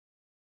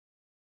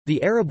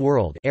The Arab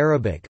world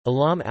Arabic,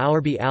 Alam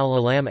Awarbi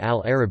al-Alam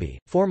al-Arabi,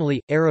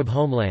 formerly, Arab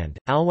homeland,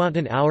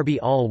 Alwatan Awarbi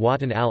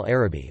al-Watan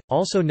al-Arabi,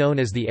 also known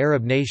as the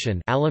Arab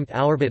nation Alamt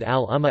Awarbat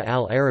al-Umma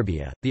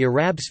al-Arabiya, the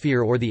Arab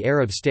sphere or the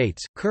Arab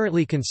states,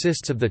 currently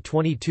consists of the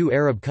 22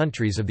 Arab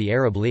countries of the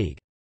Arab League.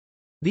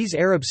 These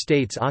Arab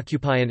states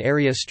occupy an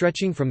area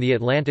stretching from the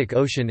Atlantic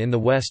Ocean in the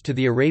west to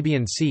the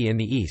Arabian Sea in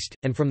the east,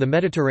 and from the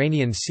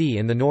Mediterranean Sea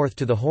in the north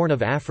to the Horn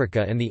of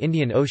Africa and the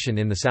Indian Ocean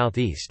in the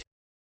southeast.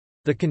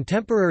 The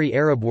contemporary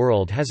Arab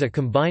world has a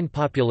combined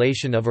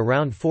population of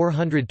around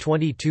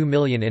 422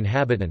 million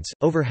inhabitants,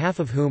 over half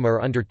of whom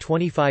are under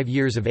 25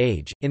 years of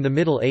age. In the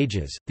Middle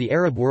Ages, the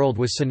Arab world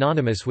was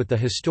synonymous with the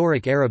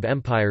historic Arab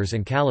empires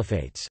and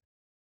caliphates.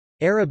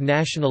 Arab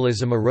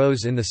nationalism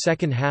arose in the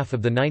second half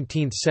of the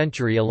 19th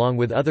century along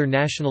with other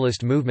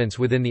nationalist movements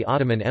within the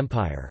Ottoman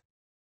Empire.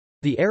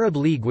 The Arab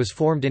League was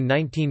formed in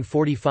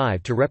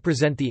 1945 to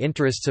represent the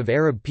interests of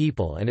Arab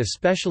people and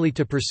especially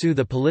to pursue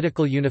the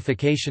political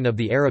unification of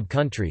the Arab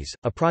countries,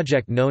 a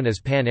project known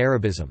as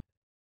Pan-Arabism.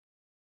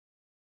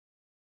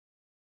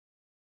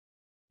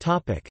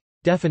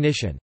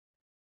 Definition.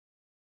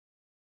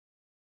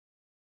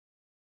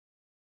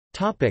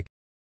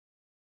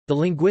 The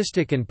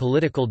linguistic and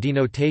political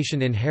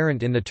denotation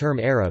inherent in the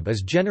term Arab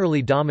is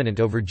generally dominant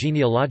over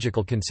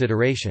genealogical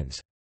considerations.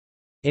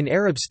 In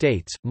Arab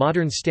states,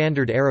 modern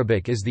Standard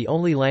Arabic is the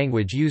only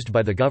language used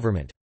by the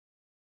government.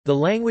 The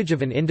language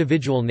of an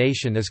individual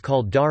nation is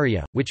called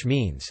Darija, which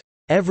means,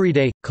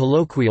 everyday,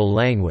 colloquial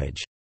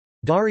language.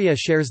 Darija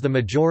shares the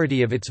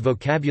majority of its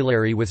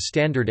vocabulary with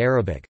Standard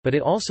Arabic, but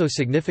it also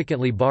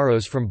significantly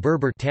borrows from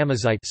Berber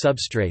Tamazight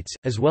substrates,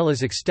 as well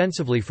as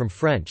extensively from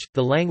French,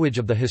 the language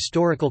of the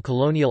historical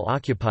colonial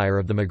occupier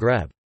of the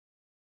Maghreb.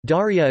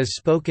 Darija is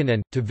spoken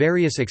and, to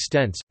various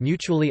extents,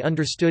 mutually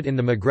understood in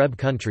the Maghreb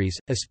countries,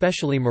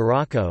 especially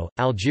Morocco,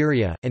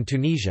 Algeria, and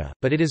Tunisia,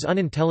 but it is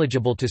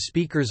unintelligible to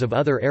speakers of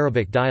other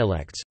Arabic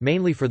dialects,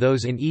 mainly for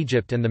those in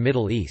Egypt and the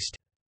Middle East.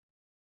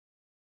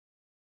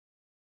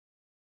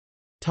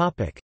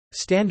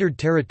 Standard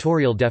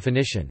territorial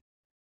definition.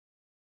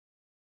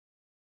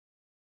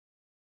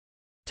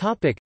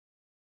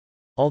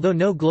 Although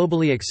no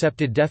globally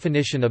accepted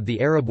definition of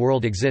the Arab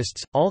world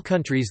exists, all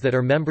countries that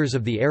are members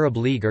of the Arab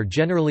League are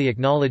generally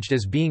acknowledged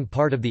as being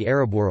part of the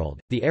Arab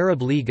world. The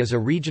Arab League is a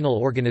regional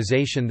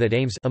organization that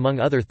aims, among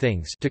other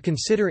things, to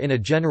consider in a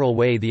general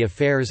way the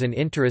affairs and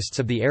interests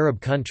of the Arab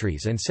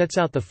countries and sets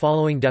out the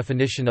following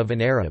definition of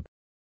an Arab.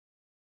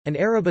 An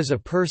Arab is a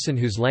person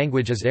whose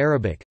language is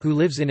Arabic, who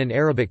lives in an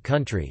Arabic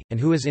country, and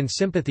who is in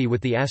sympathy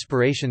with the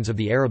aspirations of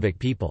the Arabic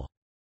people.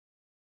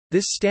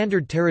 This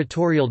standard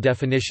territorial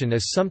definition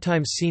is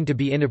sometimes seen to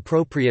be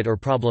inappropriate or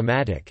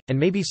problematic, and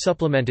may be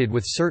supplemented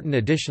with certain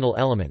additional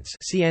elements.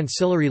 See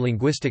ancillary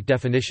linguistic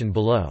definition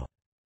below.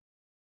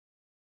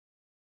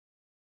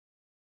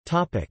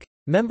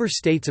 Member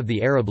states of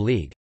the Arab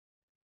League.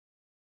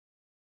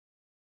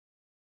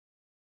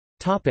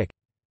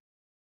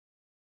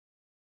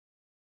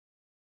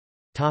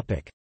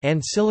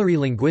 Ancillary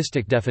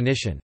linguistic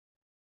definition.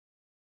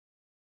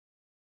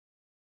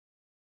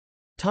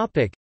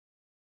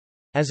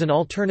 As an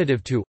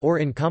alternative to, or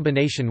in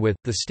combination with,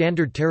 the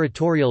standard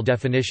territorial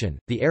definition,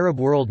 the Arab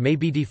world may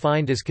be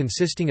defined as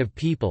consisting of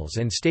peoples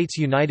and states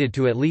united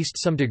to at least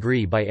some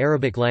degree by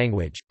Arabic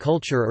language,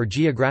 culture or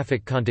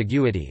geographic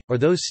contiguity, or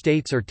those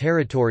states or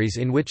territories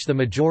in which the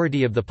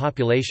majority of the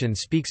population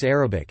speaks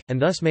Arabic, and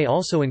thus may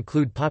also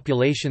include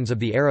populations of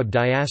the Arab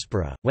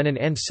diaspora. When an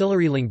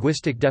ancillary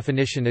linguistic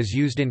definition is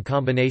used in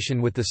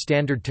combination with the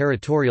standard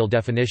territorial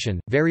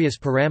definition, various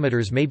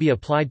parameters may be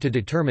applied to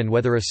determine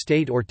whether a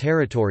state or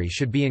territory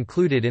should be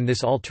included in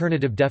this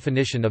alternative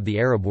definition of the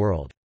Arab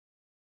world.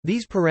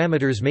 These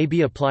parameters may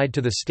be applied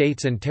to the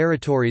states and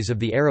territories of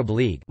the Arab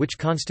League, which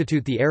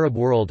constitute the Arab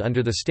world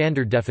under the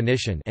standard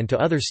definition, and to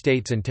other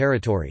states and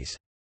territories.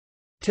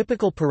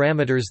 Typical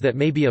parameters that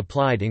may be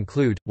applied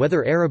include,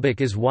 whether Arabic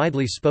is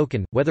widely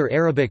spoken, whether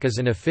Arabic is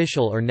an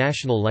official or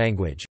national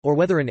language, or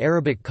whether an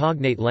Arabic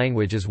cognate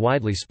language is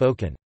widely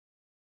spoken.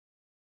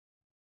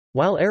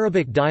 While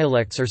Arabic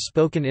dialects are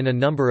spoken in a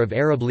number of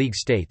Arab League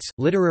states,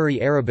 literary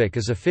Arabic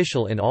is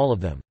official in all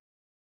of them.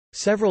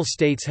 Several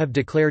states have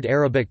declared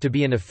Arabic to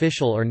be an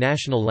official or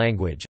national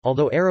language,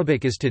 although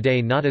Arabic is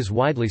today not as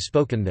widely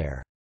spoken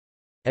there.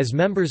 As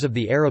members of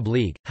the Arab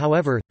League,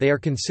 however, they are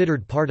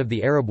considered part of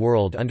the Arab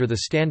world under the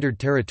standard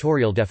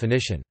territorial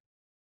definition.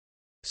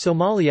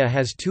 Somalia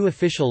has two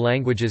official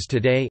languages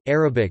today,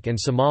 Arabic and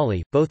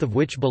Somali, both of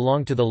which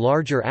belong to the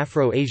larger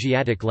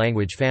Afro-Asiatic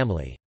language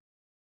family.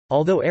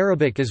 Although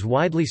Arabic is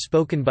widely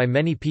spoken by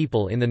many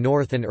people in the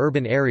north and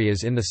urban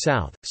areas in the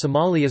south,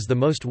 Somali is the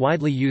most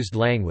widely used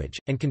language,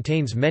 and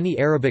contains many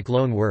Arabic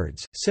loan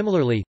words.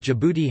 Similarly,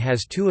 Djibouti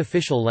has two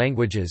official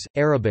languages,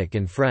 Arabic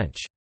and French.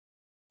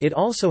 It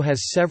also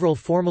has several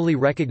formally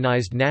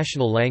recognized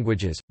national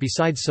languages.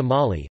 Besides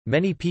Somali,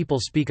 many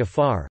people speak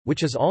Afar,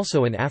 which is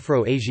also an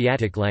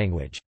Afro-Asiatic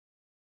language.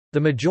 The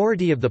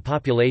majority of the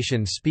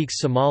population speaks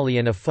Somali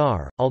and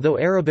Afar, although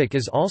Arabic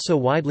is also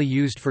widely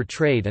used for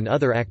trade and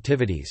other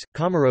activities.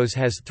 Comoros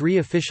has 3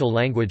 official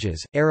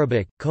languages: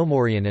 Arabic,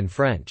 Comorian, and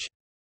French.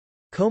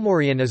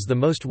 Comorian is the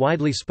most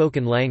widely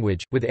spoken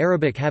language, with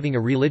Arabic having a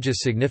religious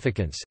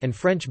significance, and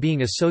French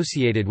being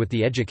associated with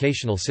the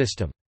educational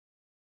system.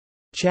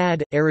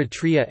 Chad,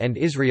 Eritrea and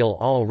Israel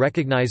all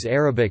recognize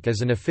Arabic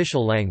as an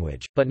official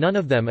language, but none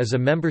of them is a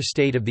member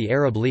state of the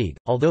Arab League,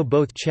 although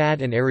both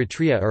Chad and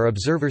Eritrea are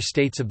observer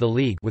states of the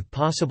League with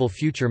possible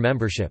future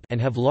membership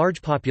and have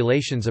large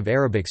populations of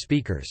Arabic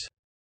speakers.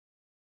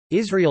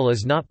 Israel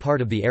is not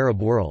part of the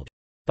Arab world.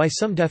 By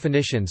some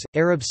definitions,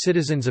 Arab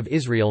citizens of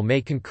Israel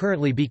may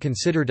concurrently be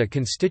considered a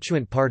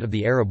constituent part of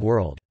the Arab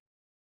world.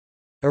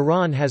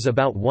 Iran has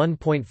about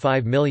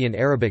 1.5 million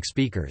Arabic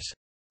speakers.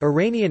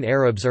 Iranian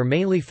Arabs are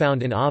mainly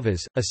found in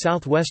Avaz, a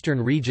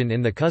southwestern region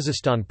in the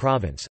Khuzestan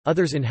province,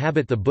 others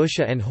inhabit the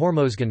Bushehr and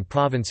Hormozgan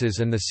provinces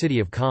and the city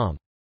of Qom.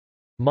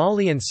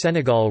 Mali and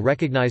Senegal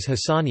recognize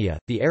Hassaniya,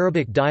 the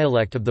Arabic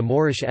dialect of the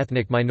Moorish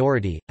ethnic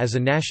minority, as a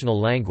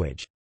national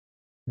language.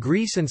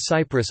 Greece and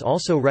Cyprus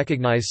also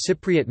recognize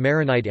Cypriot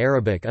Maronite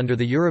Arabic under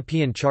the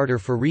European Charter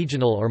for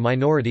Regional or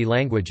Minority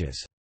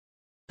Languages.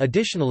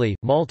 Additionally,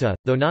 Malta,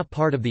 though not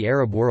part of the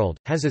Arab world,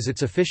 has as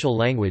its official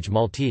language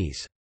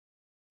Maltese.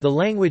 The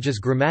language is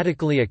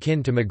grammatically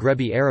akin to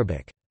Maghrebi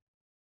Arabic.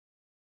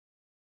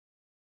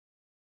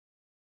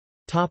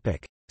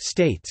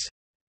 States.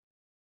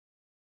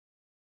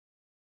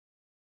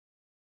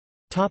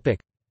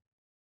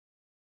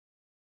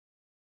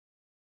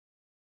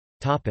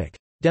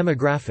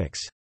 Demographics.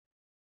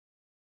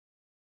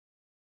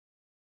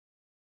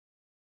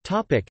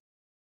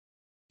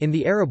 In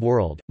the Arab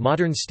world,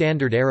 modern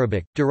Standard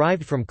Arabic,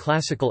 derived from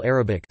Classical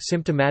Arabic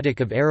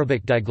symptomatic of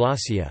Arabic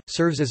diglossia,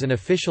 serves as an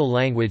official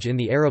language in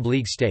the Arab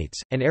League states,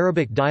 and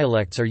Arabic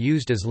dialects are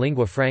used as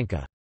lingua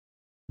franca.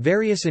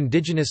 Various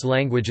indigenous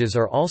languages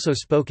are also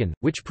spoken,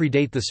 which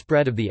predate the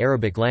spread of the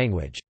Arabic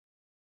language.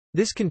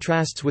 This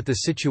contrasts with the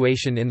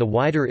situation in the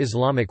wider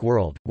Islamic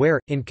world, where,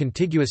 in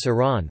contiguous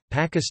Iran,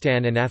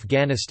 Pakistan and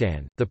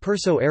Afghanistan, the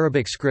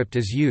Perso-Arabic script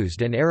is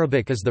used and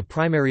Arabic is the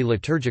primary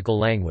liturgical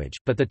language,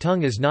 but the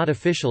tongue is not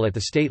official at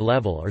the state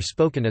level or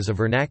spoken as a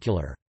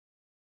vernacular.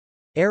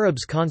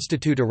 Arabs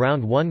constitute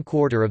around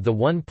 1/4 of the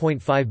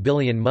 1.5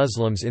 billion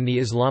Muslims in the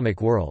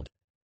Islamic world.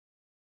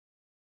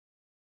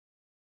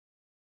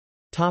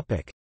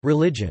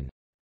 Religion.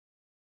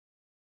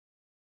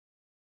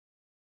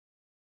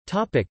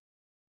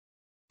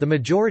 The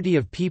majority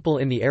of people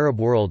in the Arab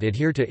world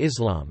adhere to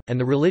Islam, and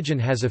the religion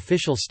has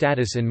official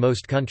status in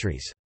most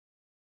countries.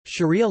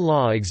 Sharia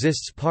law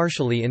exists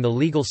partially in the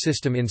legal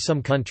system in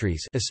some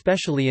countries,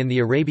 especially in the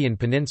Arabian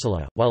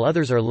Peninsula, while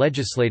others are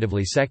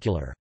legislatively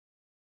secular.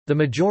 The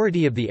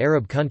majority of the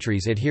Arab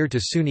countries adhere to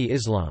Sunni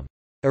Islam.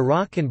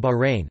 Iraq and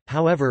Bahrain,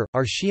 however,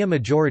 are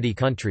Shia-majority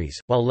countries,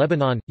 while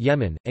Lebanon,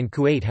 Yemen, and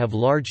Kuwait have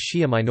large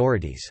Shia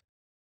minorities.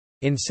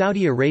 In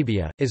Saudi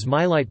Arabia,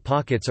 Ismailite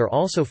pockets are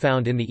also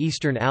found in the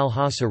eastern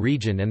Al-Hassa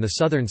region and the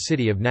southern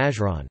city of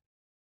Najran.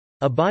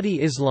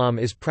 Ibadi Islam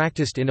is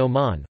practiced in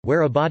Oman,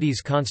 where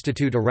Ibadis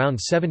constitute around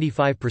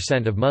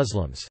 75% of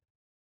Muslims.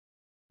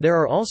 There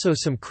are also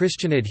some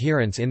Christian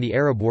adherents in the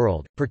Arab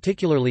world,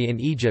 particularly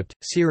in Egypt,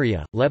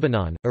 Syria,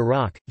 Lebanon,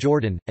 Iraq,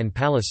 Jordan, and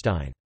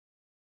Palestine.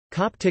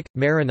 Coptic,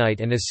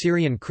 Maronite and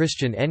Assyrian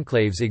Christian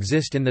enclaves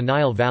exist in the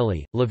Nile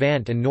Valley,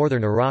 Levant and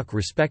northern Iraq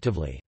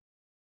respectively.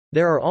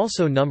 There are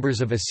also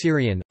numbers of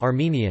Assyrian,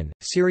 Armenian,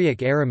 Syriac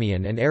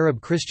Aramean and Arab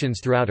Christians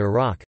throughout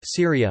Iraq,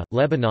 Syria,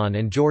 Lebanon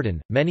and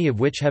Jordan, many of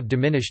which have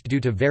diminished due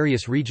to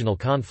various regional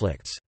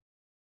conflicts.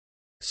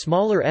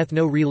 Smaller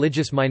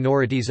ethno-religious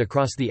minorities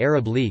across the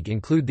Arab League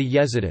include the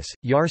Yazidis,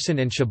 Yarsin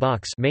and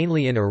Shabaks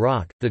mainly in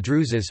Iraq, the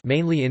Druzes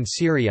mainly in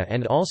Syria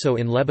and also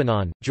in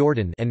Lebanon,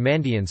 Jordan and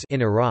Mandians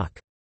in Iraq.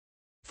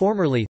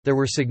 Formerly, there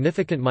were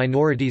significant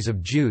minorities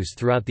of Jews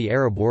throughout the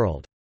Arab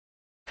world.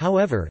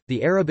 However,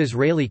 the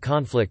Arab-Israeli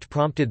conflict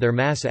prompted their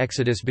mass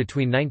exodus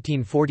between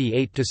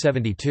 1948 to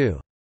 1972.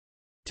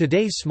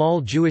 Today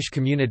small Jewish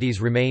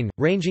communities remain,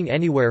 ranging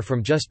anywhere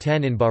from just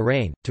 10 in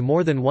Bahrain, to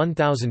more than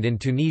 1,000 in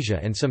Tunisia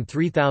and some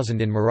 3,000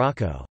 in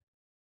Morocco.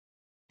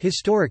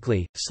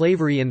 Historically,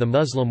 slavery in the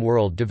Muslim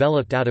world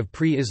developed out of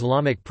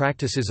pre-Islamic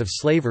practices of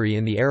slavery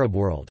in the Arab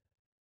world.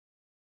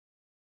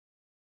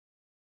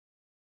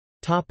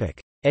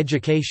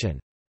 Education.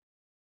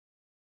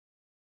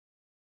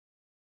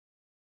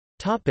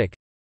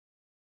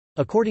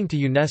 According to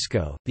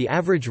UNESCO, the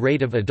average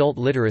rate of adult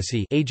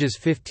literacy ages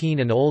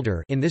 15 and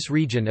older in this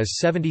region is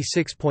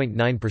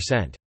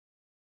 76.9%.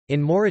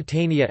 In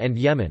Mauritania and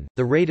Yemen,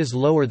 the rate is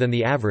lower than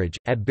the average,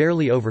 at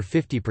barely over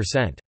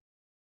 50%.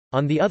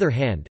 On the other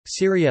hand,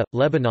 Syria,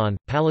 Lebanon,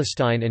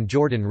 Palestine and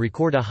Jordan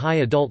record a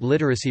high adult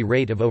literacy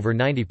rate of over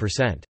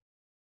 90%.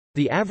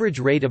 The average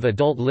rate of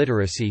adult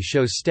literacy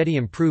shows steady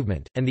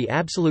improvement, and the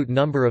absolute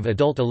number of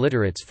adult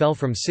illiterates fell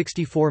from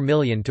 64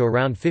 million to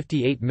around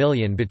 58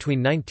 million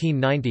between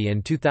 1990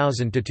 and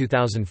 2000 to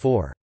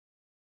 2004.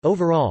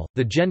 Overall,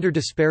 the gender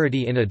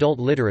disparity in adult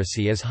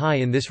literacy is high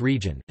in this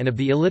region, and of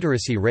the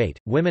illiteracy rate,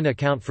 women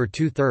account for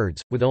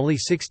 2/3, with only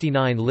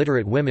 69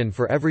 literate women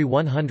for every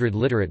 100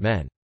 literate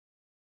men.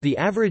 The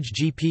average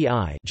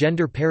GPI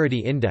gender parity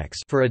index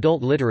for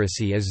adult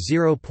literacy is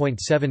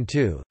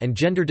 0.72, and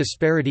gender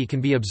disparity can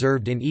be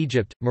observed in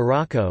Egypt,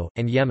 Morocco,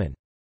 and Yemen.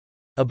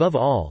 Above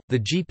all, the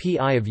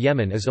GPI of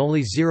Yemen is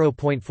only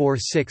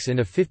 0.46 in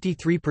a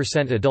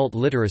 53% adult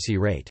literacy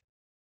rate.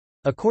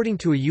 According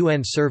to a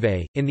UN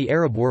survey, in the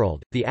Arab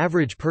world, the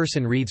average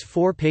person reads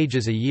 4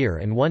 pages a year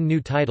and one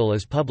new title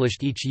is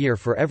published each year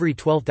for every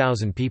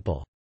 12,000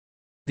 people.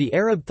 The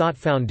Arab Thought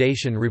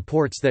Foundation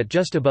reports that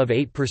just above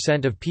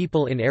 8% of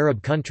people in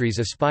Arab countries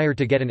aspire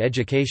to get an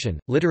education.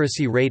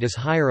 Literacy rate is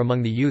higher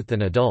among the youth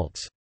than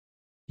adults.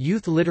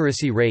 Youth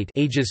literacy rate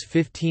ages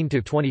 15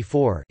 to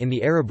 24 in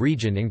the Arab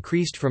region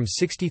increased from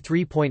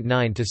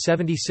 63.9 to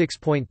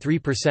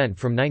 76.3%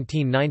 from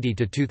 1990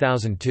 to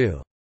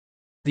 2002.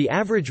 The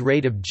average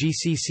rate of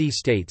GCC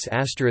states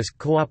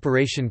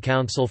Cooperation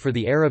Council for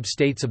the Arab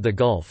States of the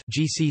Gulf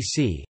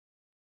 (GCC)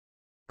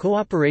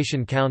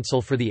 Cooperation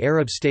Council for the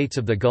Arab States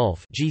of the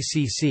Gulf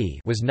 (GCC)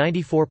 was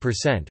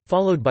 94%,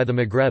 followed by the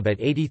Maghreb at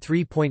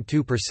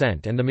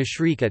 83.2% and the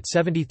Mashriq at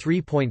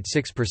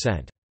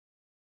 73.6%.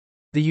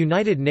 The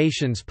United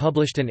Nations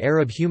published an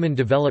Arab Human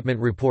Development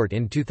Report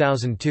in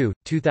 2002,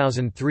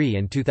 2003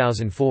 and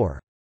 2004.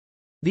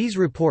 These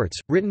reports,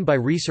 written by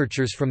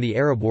researchers from the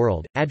Arab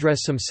world,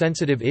 address some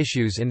sensitive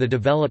issues in the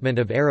development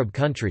of Arab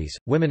countries,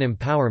 women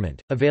empowerment,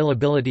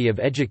 availability of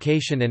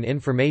education and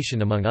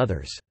information among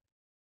others.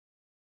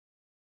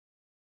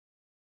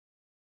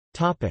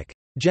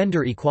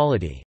 Gender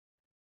equality.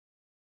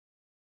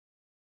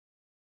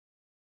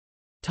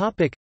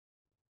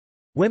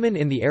 Women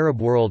in the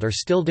Arab world are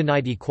still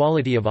denied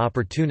equality of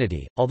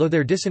opportunity, although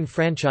their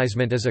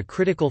disenfranchisement is a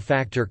critical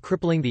factor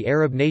crippling the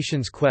Arab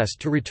nations'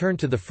 quest to return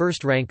to the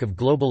first rank of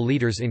global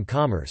leaders in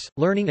commerce,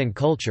 learning and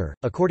culture,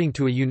 according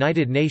to a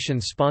United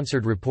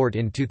Nations-sponsored report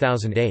in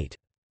 2008.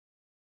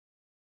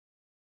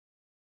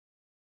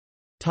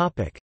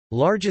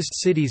 Largest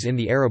cities in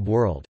the Arab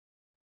world.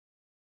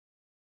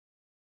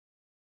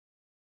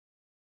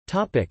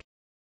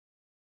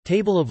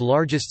 Table of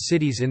largest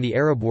cities in the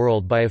Arab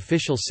world by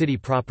official city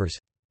propers.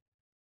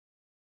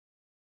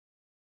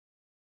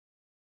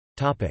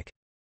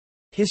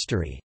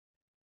 History.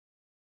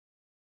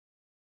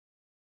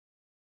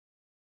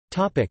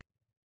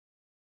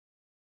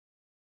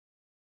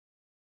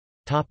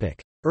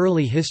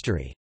 Early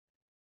history.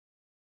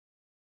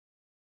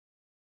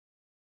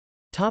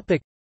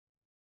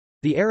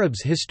 The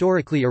Arabs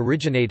historically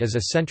originate as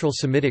a Central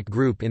Semitic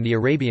group in the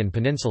Arabian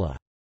Peninsula.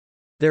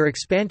 Their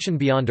expansion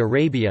beyond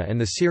Arabia and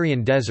the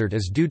Syrian desert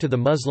is due to the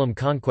Muslim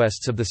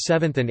conquests of the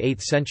 7th and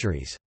 8th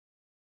centuries.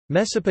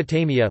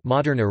 Mesopotamia,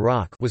 modern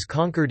Iraq, was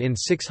conquered in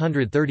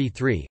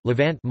 633,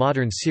 Levant,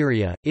 modern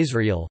Syria,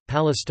 Israel,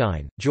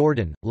 Palestine,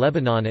 Jordan,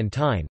 Lebanon and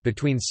Tyne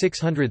between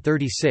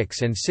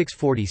 636 and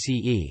 640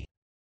 CE.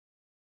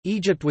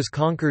 Egypt was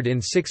conquered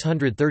in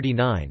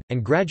 639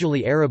 and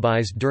gradually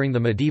Arabized during the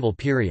medieval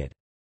period.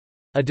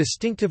 A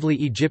distinctively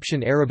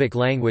Egyptian Arabic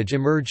language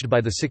emerged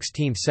by the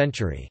 16th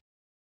century.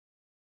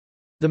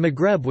 The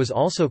Maghreb was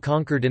also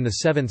conquered in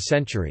the 7th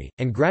century,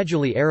 and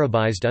gradually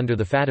Arabized under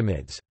the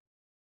Fatimids.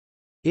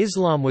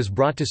 Islam was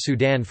brought to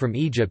Sudan from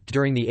Egypt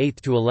during the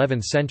 8th to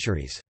 11th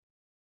centuries.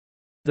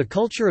 The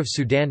culture of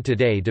Sudan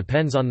today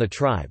depends on the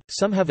tribe,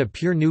 some have a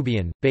pure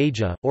Nubian,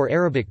 Beja, or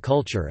Arabic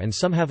culture and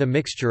some have a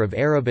mixture of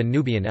Arab and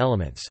Nubian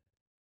elements.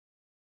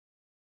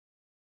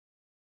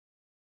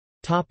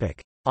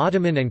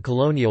 Ottoman and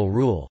colonial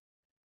rule.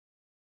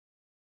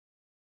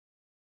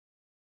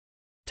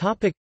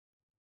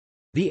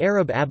 The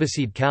Arab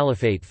Abbasid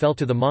Caliphate fell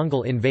to the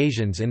Mongol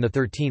invasions in the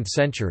 13th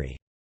century.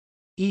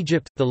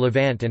 Egypt, the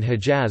Levant and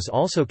Hejaz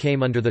also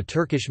came under the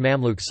Turkish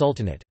Mamluk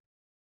Sultanate.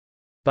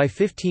 By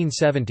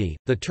 1570,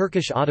 the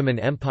Turkish Ottoman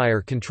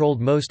Empire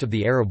controlled most of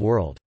the Arab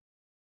world.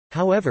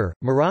 However,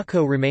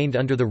 Morocco remained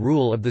under the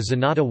rule of the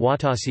Zenata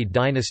Wattasid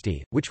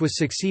dynasty, which was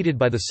succeeded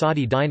by the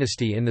Saudi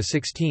dynasty in the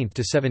 16th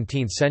to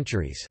 17th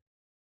centuries.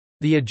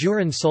 The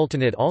Ajuran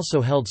Sultanate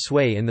also held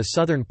sway in the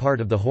southern part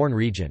of the Horn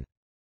region.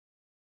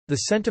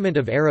 The sentiment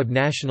of Arab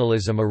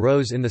nationalism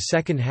arose in the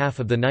second half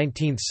of the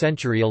 19th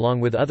century along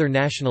with other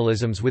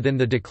nationalisms within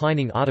the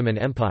declining Ottoman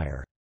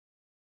Empire.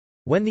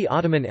 When the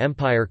Ottoman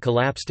Empire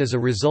collapsed as a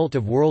result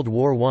of World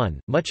War I,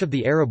 much of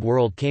the Arab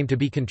world came to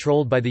be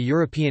controlled by the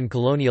European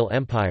colonial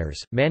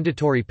empires,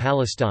 Mandatory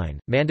Palestine,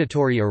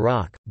 Mandatory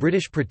Iraq,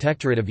 British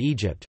Protectorate of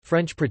Egypt,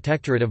 French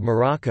Protectorate of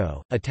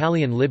Morocco,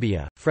 Italian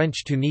Libya,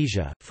 French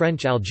Tunisia,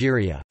 French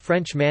Algeria,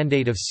 French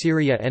Mandate of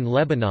Syria and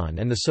Lebanon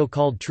and the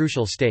so-called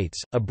Trucial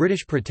States, a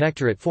British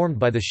protectorate formed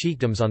by the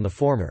sheikdoms on the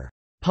former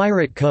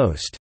pirate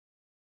coast.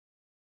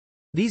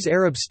 These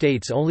Arab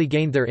states only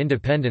gained their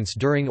independence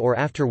during or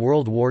after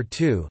World War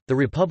II, the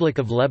Republic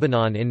of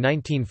Lebanon in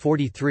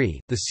 1943,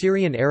 the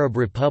Syrian Arab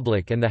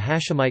Republic and the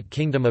Hashemite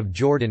Kingdom of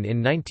Jordan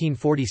in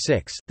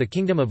 1946, the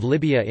Kingdom of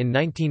Libya in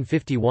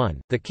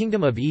 1951, the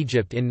Kingdom of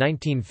Egypt in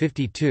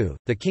 1952,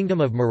 the Kingdom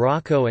of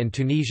Morocco and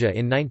Tunisia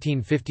in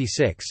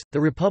 1956,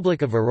 the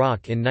Republic of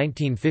Iraq in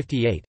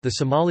 1958, the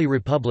Somali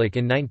Republic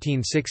in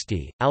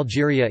 1960,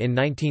 Algeria in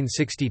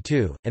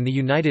 1962, and the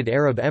United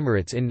Arab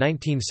Emirates in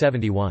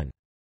 1971.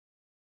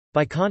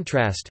 By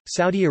contrast,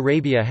 Saudi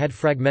Arabia had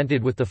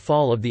fragmented with the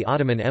fall of the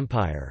Ottoman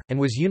Empire, and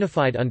was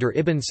unified under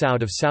Ibn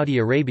Saud of Saudi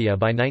Arabia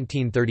by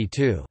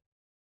 1932.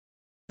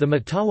 The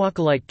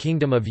Mutawakkilite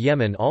Kingdom of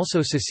Yemen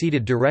also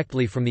seceded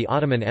directly from the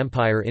Ottoman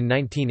Empire in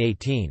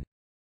 1918.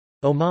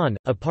 Oman,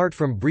 apart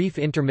from brief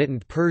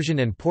intermittent Persian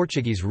and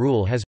Portuguese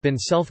rule, has been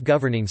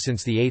self-governing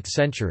since the 8th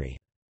century.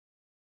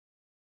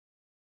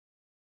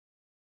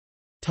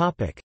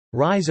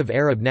 Rise of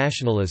Arab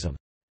nationalism.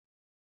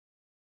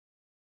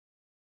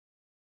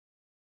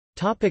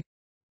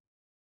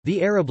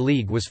 The Arab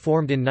League was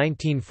formed in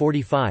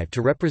 1945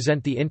 to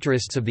represent the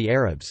interests of the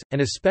Arabs,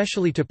 and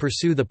especially to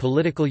pursue the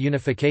political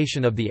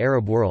unification of the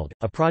Arab world,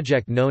 a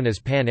project known as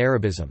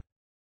Pan-Arabism.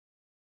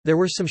 There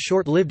were some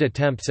short-lived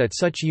attempts at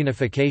such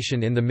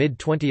unification in the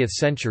mid-20th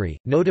century,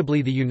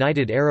 notably the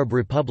United Arab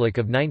Republic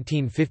of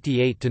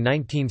 1958 to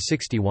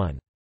 1961.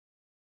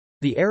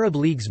 The Arab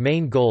League's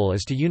main goal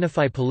is to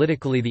unify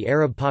politically the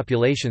Arab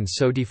populations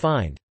so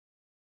defined.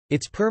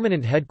 Its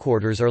permanent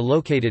headquarters are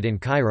located in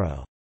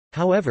Cairo.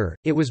 However,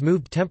 it was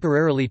moved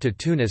temporarily to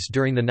Tunis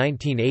during the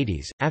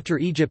 1980s, after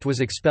Egypt was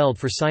expelled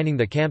for signing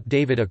the Camp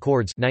David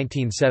Accords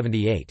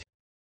 1978.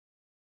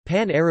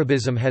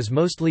 Pan-Arabism has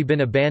mostly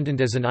been abandoned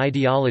as an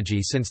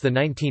ideology since the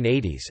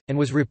 1980s, and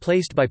was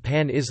replaced by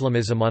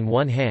Pan-Islamism on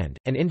one hand,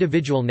 and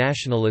individual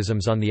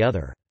nationalisms on the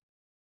other.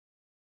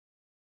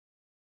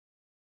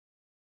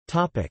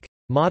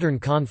 Modern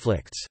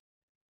conflicts.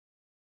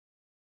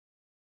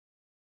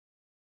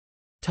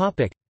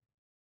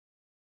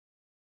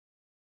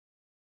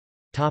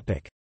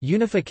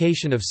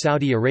 Unification of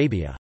Saudi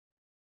Arabia.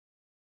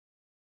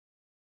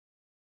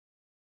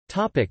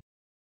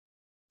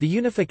 The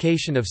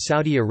unification of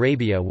Saudi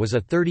Arabia was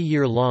a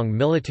 30-year-long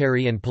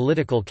military and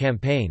political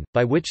campaign,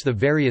 by which the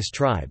various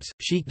tribes,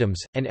 sheikdoms,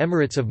 and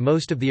emirates of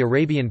most of the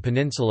Arabian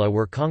Peninsula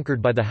were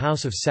conquered by the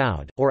House of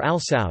Saud, or Al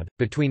Saud,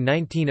 between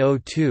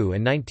 1902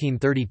 and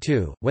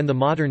 1932, when the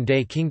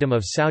modern-day Kingdom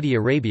of Saudi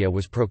Arabia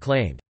was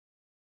proclaimed.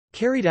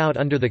 Carried out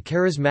under the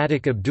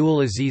charismatic Abdul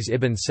Aziz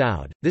ibn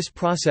Saud, this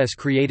process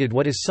created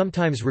what is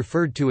sometimes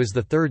referred to as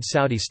the Third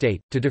Saudi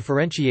State, to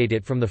differentiate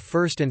it from the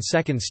first and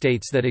second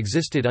states that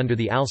existed under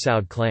the Al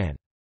Saud clan.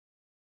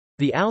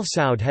 The Al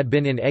Saud had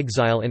been in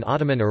exile in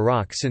Ottoman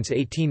Iraq since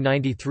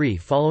 1893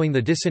 following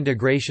the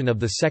disintegration of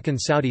the Second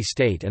Saudi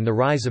State and the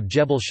rise of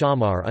Jebel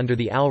Shammar under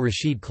the Al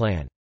Rashid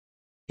clan.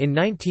 In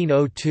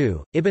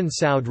 1902, Ibn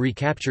Saud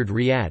recaptured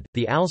Riyadh,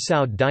 the Al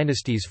Saud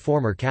dynasty's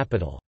former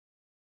capital.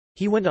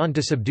 He went on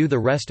to subdue the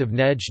rest of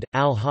Nejd,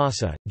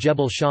 al-Hassa,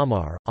 Jebel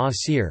Shammar,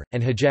 Asir,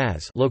 and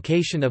Hejaz,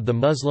 location of the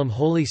Muslim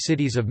holy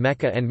cities of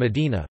Mecca and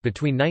Medina,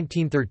 between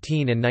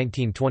 1913 and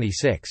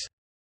 1926.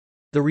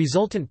 The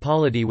resultant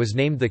polity was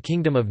named the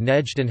Kingdom of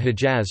Nejd and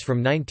Hejaz from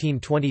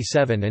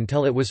 1927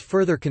 until it was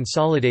further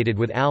consolidated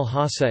with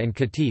al-Hassa and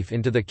Qatif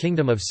into the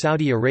Kingdom of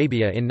Saudi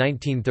Arabia in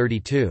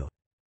 1932.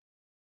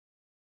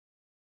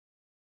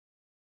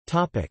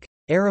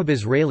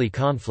 Arab-Israeli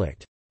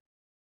conflict.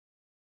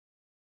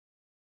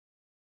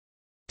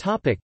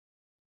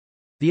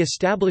 The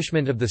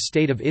establishment of the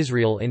State of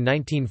Israel in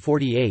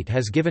 1948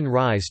 has given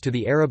rise to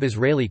the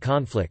Arab-Israeli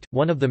conflict,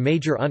 one of the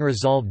major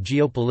unresolved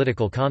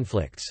geopolitical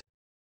conflicts.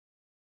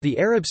 The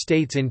Arab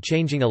states in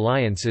changing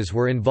alliances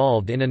were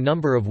involved in a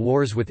number of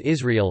wars with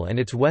Israel and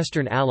its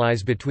Western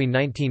allies between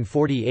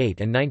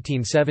 1948 and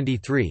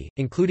 1973,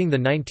 including the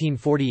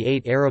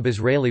 1948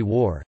 Arab-Israeli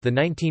War, the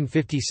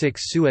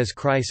 1956 Suez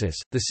Crisis,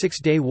 the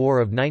Six-Day War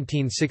of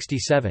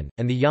 1967,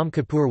 and the Yom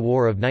Kippur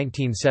War of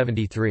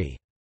 1973.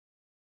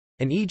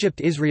 An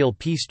Egypt-Israel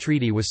peace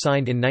treaty was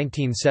signed in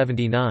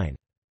 1979.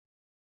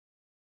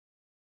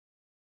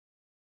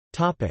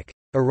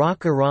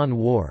 Iraq–Iran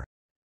War.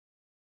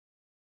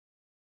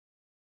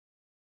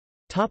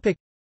 The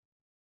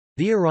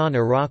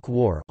Iran–Iraq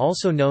War,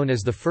 also known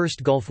as the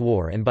First Gulf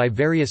War and by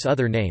various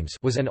other names,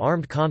 was an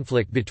armed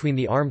conflict between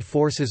the armed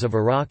forces of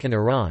Iraq and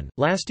Iran,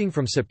 lasting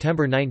from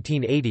September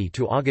 1980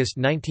 to August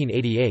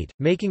 1988,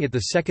 making it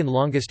the second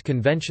longest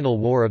conventional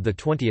war of the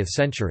 20th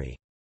century.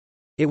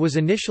 It was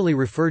initially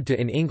referred to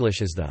in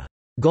English as the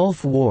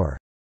Gulf War,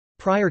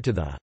 prior to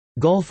the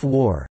Gulf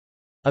War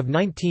of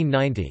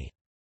 1990.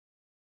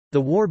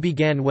 The war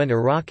began when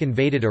Iraq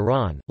invaded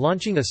Iran,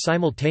 launching a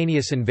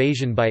simultaneous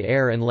invasion by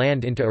air and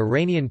land into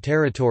Iranian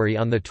territory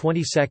on the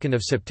 22nd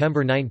of September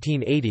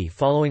 1980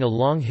 following a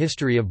long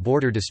history of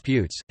border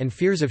disputes, and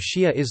fears of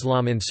Shia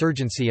Islam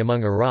insurgency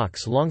among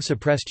Iraq's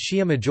long-suppressed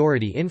Shia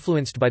majority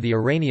influenced by the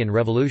Iranian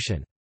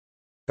Revolution.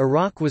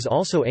 Iraq was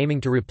also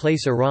aiming to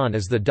replace Iran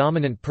as the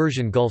dominant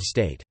Persian Gulf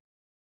state.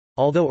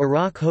 Although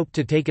Iraq hoped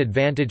to take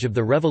advantage of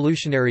the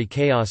revolutionary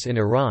chaos in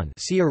Iran,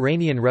 see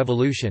Iranian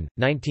Revolution,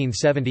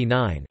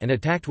 1979, and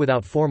attacked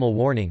without formal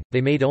warning,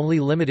 they made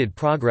only limited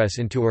progress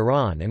into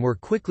Iran and were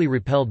quickly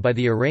repelled by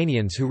the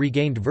Iranians, who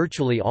regained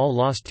virtually all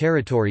lost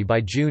territory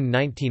by June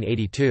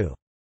 1982.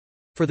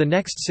 For the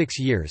next 6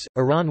 years,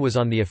 Iran was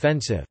on the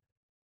offensive.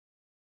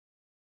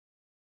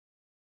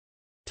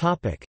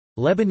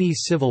 Lebanese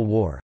Civil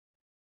War.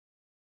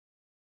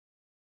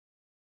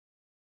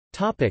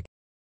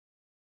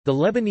 The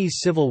Lebanese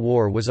Civil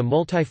War was a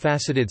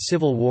multifaceted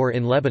civil war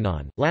in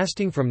Lebanon,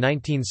 lasting from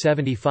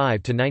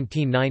 1975 to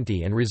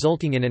 1990 and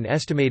resulting in an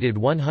estimated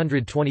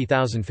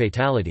 120,000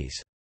 fatalities.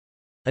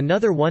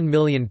 Another 1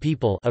 million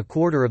people, a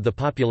quarter of the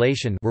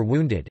population, were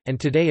wounded, and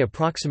today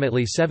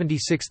approximately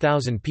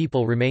 76,000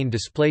 people remain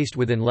displaced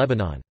within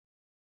Lebanon.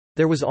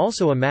 There was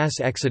also a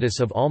mass exodus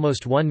of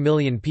almost 1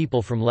 million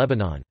people from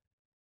Lebanon.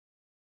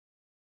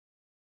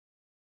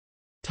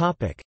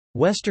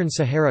 Western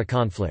Sahara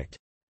conflict.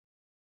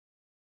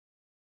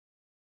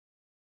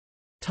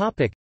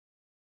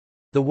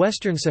 The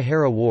Western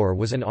Sahara War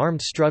was an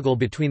armed struggle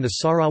between the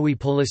Sahrawi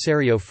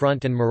Polisario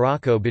Front and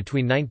Morocco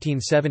between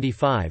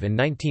 1975 and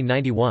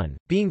 1991,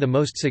 being the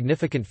most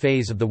significant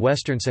phase of the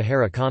Western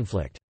Sahara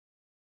conflict.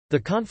 The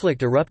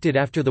conflict erupted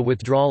after the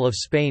withdrawal of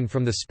Spain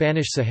from the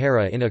Spanish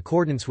Sahara in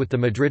accordance with the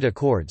Madrid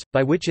Accords,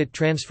 by which it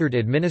transferred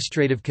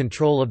administrative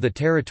control of the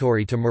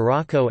territory to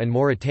Morocco and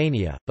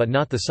Mauritania, but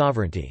not the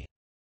sovereignty.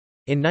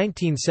 In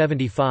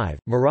 1975,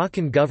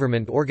 Moroccan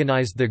government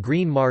organized the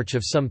Green March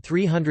of some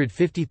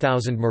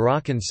 350,000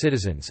 Moroccan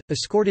citizens,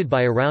 escorted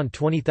by around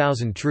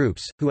 20,000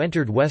 troops, who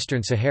entered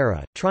Western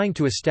Sahara, trying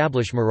to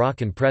establish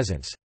Moroccan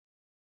presence.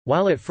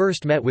 While it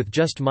first met with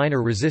just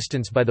minor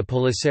resistance by the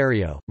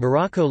Polisario,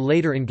 Morocco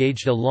later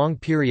engaged a long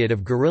period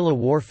of guerrilla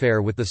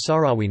warfare with the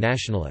Sahrawi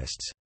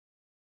nationalists.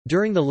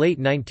 During the late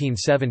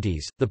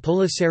 1970s, the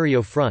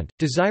Polisario Front,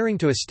 desiring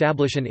to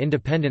establish an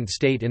independent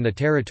state in the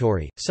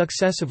territory,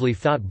 successively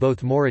fought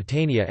both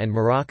Mauritania and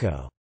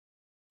Morocco.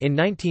 In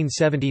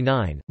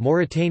 1979,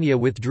 Mauritania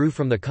withdrew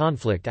from the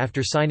conflict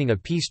after signing a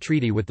peace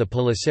treaty with the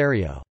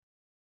Polisario.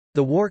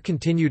 The war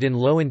continued in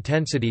low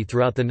intensity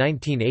throughout the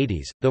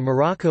 1980s, though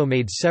Morocco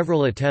made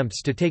several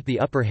attempts to take the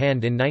upper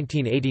hand in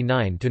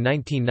 1989 to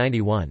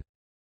 1991.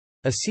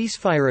 A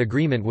ceasefire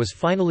agreement was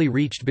finally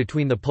reached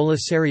between the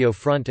Polisario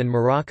Front and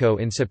Morocco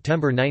in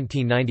September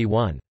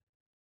 1991.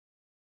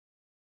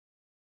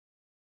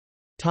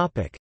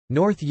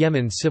 North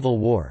Yemen Civil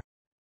War.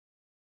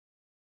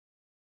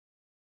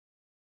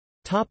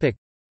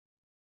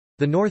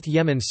 The North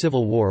Yemen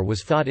Civil War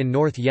was fought in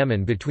North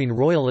Yemen between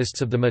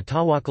royalists of the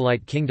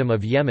Mutawakkilite Kingdom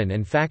of Yemen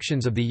and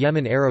factions of the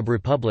Yemen Arab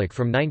Republic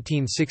from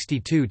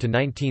 1962 to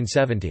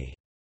 1970.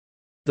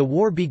 The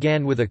war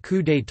began with a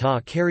coup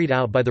d'état carried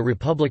out by the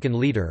Republican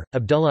leader,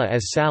 Abdullah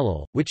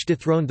as-Salal, which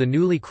dethroned the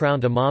newly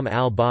crowned Imam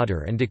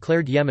al-Badr and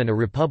declared Yemen a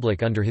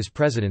republic under his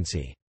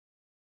presidency.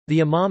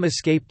 The Imam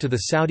escaped to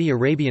the Saudi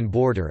Arabian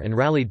border and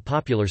rallied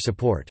popular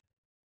support.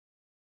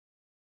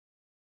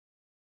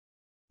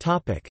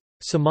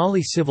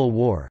 Somali Civil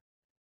War.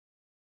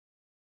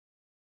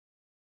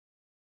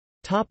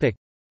 The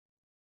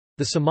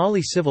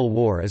Somali Civil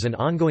War is an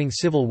ongoing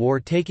civil war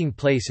taking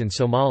place in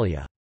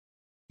Somalia.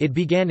 It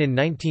began in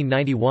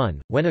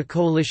 1991, when a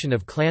coalition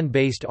of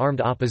clan-based armed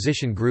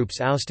opposition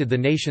groups ousted the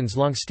nation's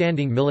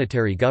long-standing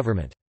military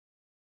government.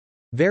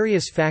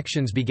 Various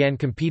factions began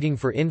competing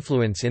for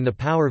influence in the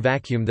power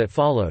vacuum that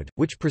followed,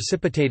 which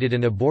precipitated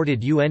an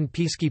aborted UN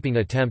peacekeeping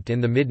attempt in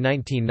the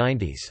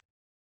mid-1990s.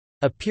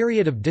 A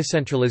period of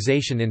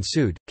decentralization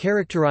ensued,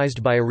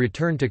 characterized by a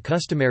return to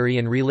customary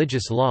and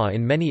religious law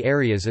in many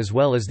areas as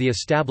well as the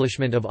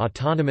establishment of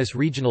autonomous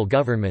regional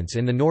governments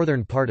in the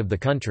northern part of the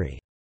country.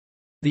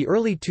 The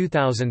early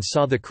 2000s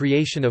saw the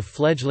creation of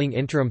fledgling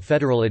interim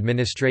federal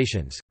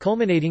administrations,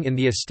 culminating in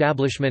the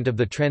establishment of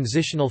the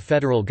Transitional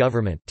Federal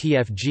Government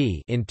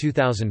 (TFG) in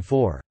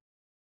 2004.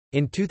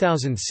 In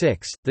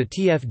 2006, the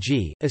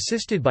TFG,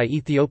 assisted by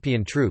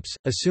Ethiopian troops,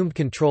 assumed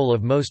control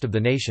of most of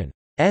the nation's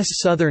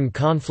southern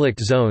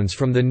conflict zones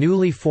from the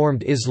newly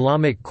formed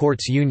Islamic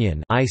Courts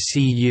Union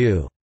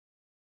 (ICU).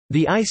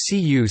 The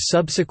ICU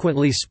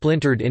subsequently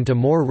splintered into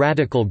more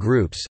radical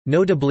groups,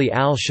 notably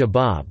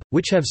al-Shabaab,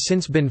 which have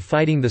since been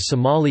fighting the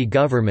Somali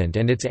government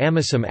and its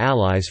AMISOM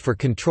allies for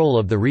control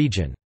of the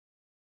region.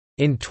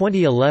 In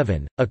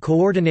 2011, a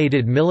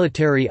coordinated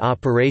military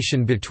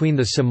operation between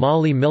the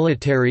Somali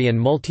military and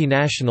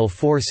multinational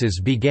forces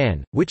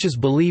began, which is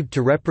believed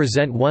to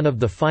represent one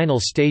of the final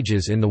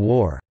stages in the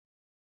war's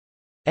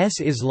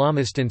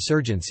Islamist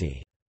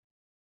insurgency.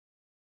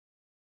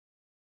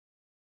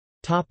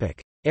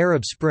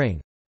 Arab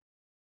Spring.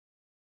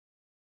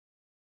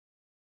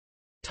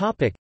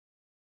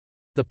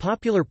 The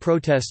popular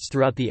protests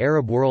throughout the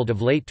Arab world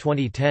of late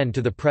 2010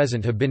 to the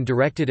present have been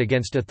directed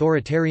against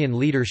authoritarian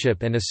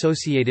leadership and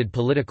associated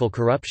political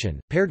corruption,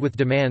 paired with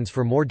demands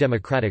for more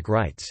democratic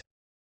rights.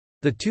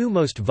 The two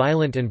most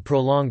violent and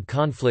prolonged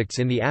conflicts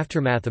in the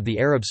aftermath of the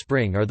Arab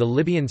Spring are the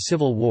Libyan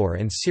civil war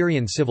and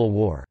Syrian civil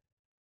war.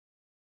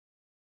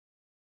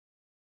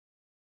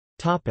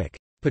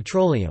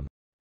 Petroleum.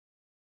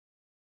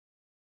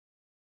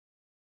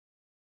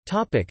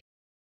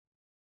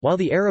 While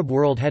the Arab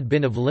world had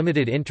been of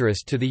limited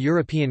interest to the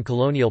European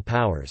colonial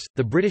powers,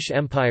 the British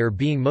Empire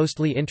being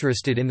mostly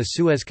interested in the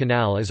Suez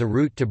Canal as a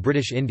route to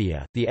British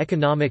India, the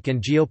economic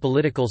and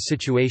geopolitical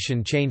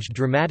situation changed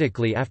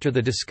dramatically after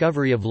the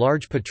discovery of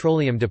large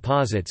petroleum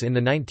deposits in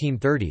the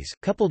 1930s,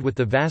 coupled with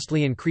the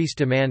vastly increased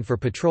demand for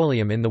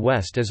petroleum in the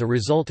West as a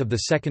result of the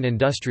Second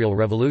Industrial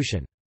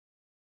Revolution.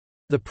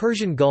 The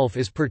Persian Gulf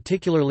is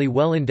particularly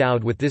well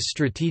endowed with this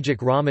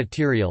strategic raw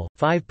material.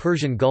 5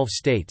 Persian Gulf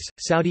states,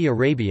 Saudi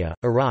Arabia,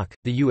 Iraq,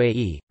 the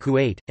UAE,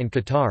 Kuwait, and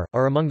Qatar,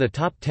 are among the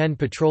top 10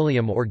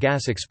 petroleum or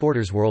gas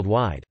exporters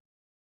worldwide.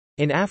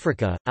 In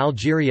Africa,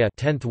 Algeria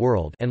 10th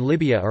world and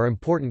Libya are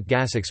important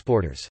gas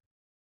exporters.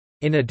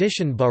 In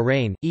addition,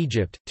 Bahrain,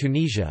 Egypt,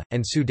 Tunisia,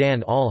 and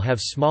Sudan all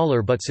have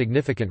smaller but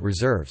significant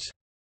reserves.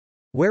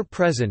 Where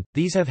present,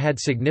 these have had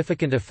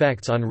significant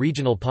effects on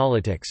regional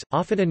politics,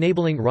 often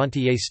enabling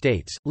rentier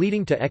states,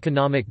 leading to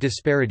economic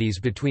disparities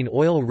between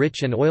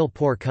oil-rich and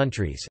oil-poor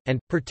countries,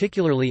 and,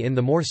 particularly in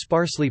the more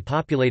sparsely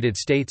populated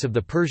states of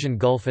the Persian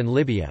Gulf and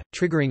Libya,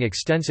 triggering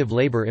extensive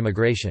labor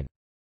immigration.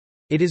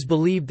 It is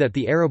believed that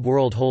the Arab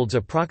world holds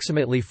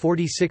approximately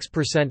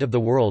 46% of the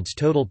world's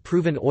total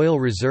proven oil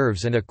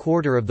reserves and a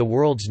quarter of the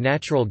world's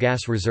natural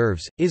gas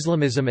reserves.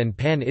 Islamism and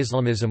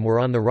pan-Islamism were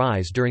on the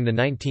rise during the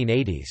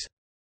 1980s.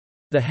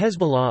 The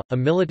Hezbollah, a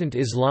militant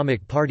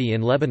Islamic party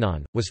in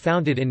Lebanon, was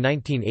founded in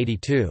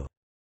 1982.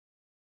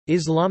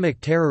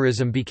 Islamic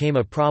terrorism became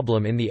a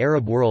problem in the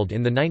Arab world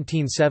in the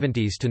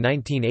 1970s to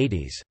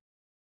 1980s.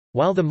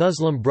 While the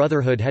Muslim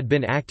Brotherhood had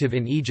been active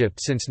in Egypt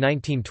since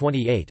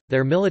 1928,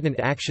 their militant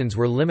actions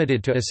were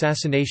limited to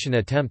assassination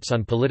attempts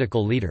on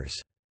political leaders.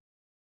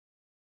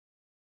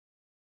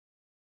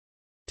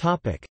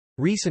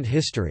 Recent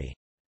history.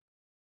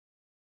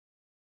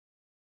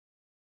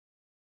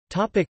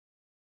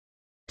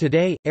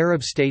 Today,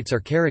 Arab states are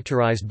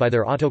characterized by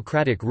their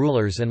autocratic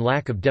rulers and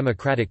lack of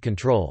democratic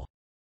control.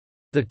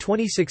 The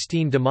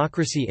 2016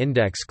 Democracy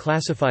Index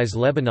classifies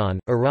Lebanon,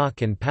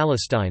 Iraq and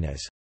Palestine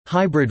as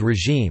hybrid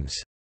regimes,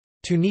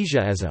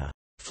 Tunisia as a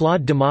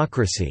flawed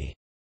democracy,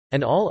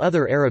 and all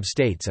other Arab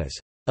states as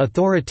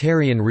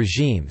authoritarian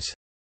regimes.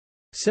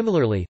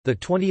 Similarly, the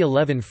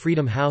 2011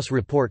 Freedom House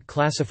report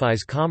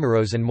classifies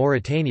Comoros and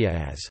Mauritania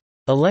as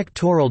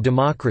electoral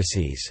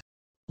democracies,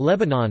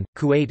 Lebanon,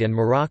 Kuwait and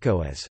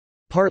Morocco as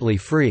partly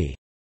free,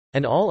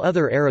 and all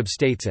other Arab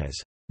states as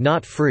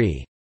not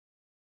free.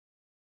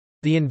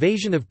 The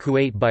invasion of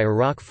Kuwait by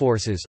Iraq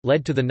forces,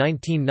 led to the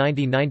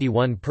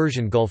 1990–91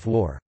 Persian Gulf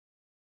War.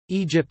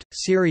 Egypt,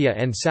 Syria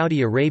and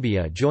Saudi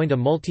Arabia joined a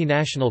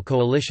multinational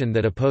coalition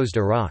that opposed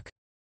Iraq.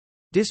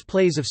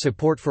 Displays of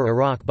support for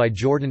Iraq by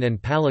Jordan and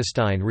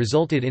Palestine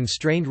resulted in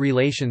strained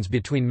relations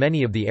between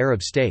many of the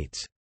Arab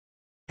states.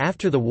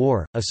 After the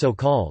war, a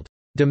so-called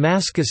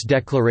Damascus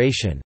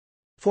Declaration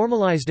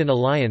formalized an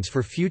alliance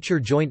for future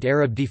joint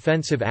Arab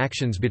defensive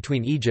actions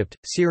between Egypt,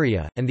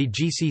 Syria, and the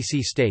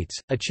GCC states,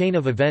 a chain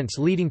of events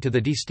leading to the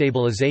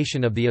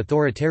destabilization of the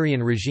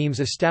authoritarian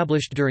regimes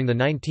established during the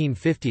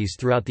 1950s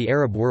throughout the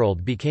Arab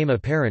world became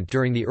apparent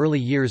during the early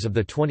years of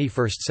the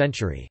 21st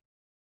century.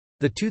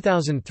 The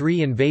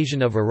 2003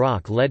 invasion of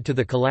Iraq led to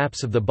the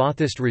collapse of the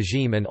Ba'athist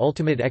regime and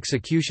ultimate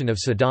execution of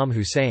Saddam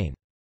Hussein.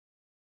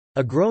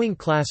 A growing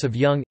class of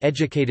young,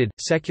 educated,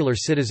 secular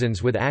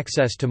citizens with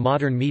access to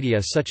modern media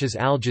such as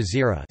Al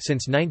Jazeera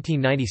since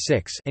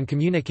 1996 and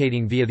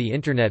communicating via the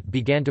Internet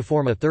began to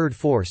form a third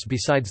force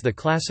besides the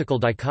classical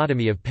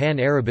dichotomy of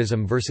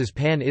pan-Arabism versus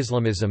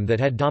pan-Islamism that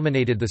had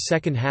dominated the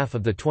second half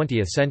of the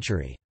 20th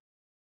century.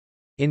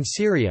 In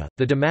Syria,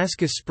 the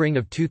Damascus Spring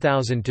of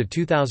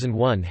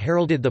 2000–2001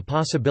 heralded the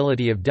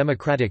possibility of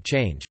democratic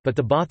change, but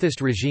the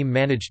Ba'athist regime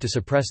managed to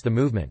suppress the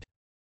movement.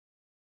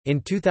 In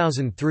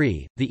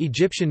 2003, the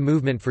Egyptian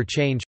Movement for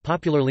Change,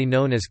 popularly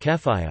known as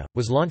Kefaya,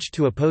 was launched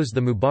to oppose the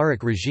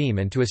Mubarak regime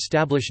and to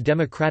establish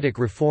democratic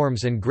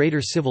reforms and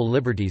greater civil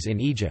liberties in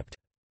Egypt.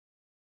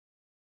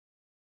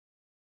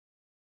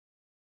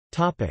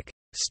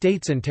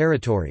 States and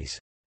territories.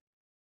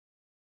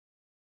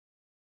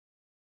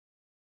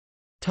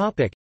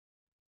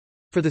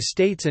 For the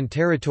states and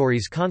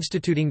territories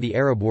constituting the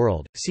Arab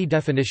world, see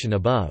definition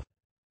above.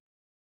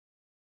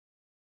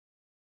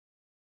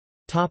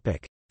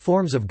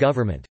 Forms of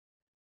government.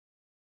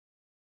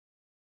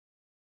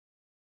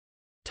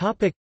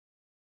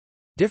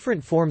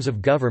 Different forms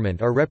of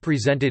government are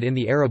represented in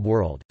the Arab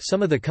world.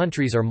 Some of the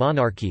countries are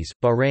monarchies: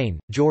 Bahrain,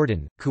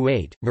 Jordan,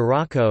 Kuwait,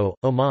 Morocco,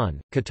 Oman,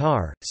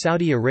 Qatar,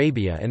 Saudi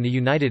Arabia and the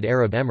United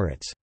Arab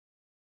Emirates.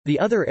 The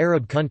other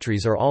Arab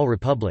countries are all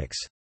republics.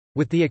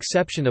 With the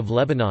exception of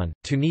Lebanon,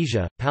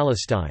 Tunisia,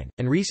 Palestine,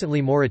 and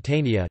recently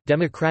Mauritania,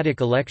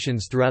 democratic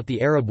elections throughout the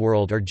Arab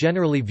world are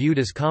generally viewed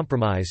as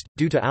compromised,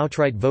 due to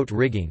outright vote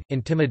rigging,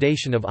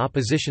 intimidation of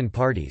opposition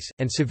parties,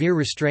 and severe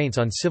restraints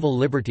on civil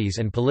liberties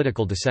and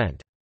political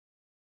dissent.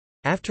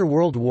 After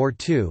World War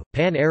II,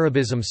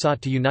 Pan-Arabism sought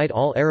to unite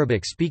all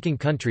Arabic-speaking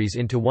countries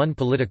into one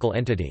political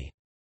entity.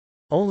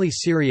 Only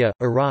Syria,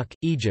 Iraq,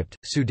 Egypt,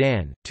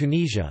 Sudan,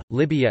 Tunisia,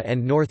 Libya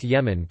and North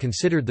Yemen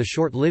considered the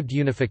short-lived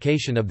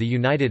unification of the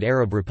United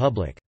Arab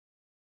Republic.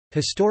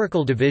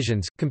 Historical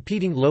divisions,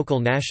 competing local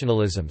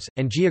nationalisms,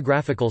 and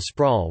geographical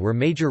sprawl were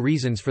major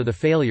reasons for the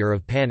failure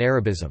of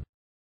Pan-Arabism.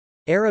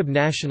 Arab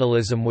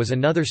nationalism was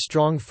another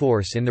strong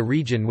force in the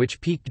region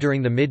which peaked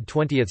during the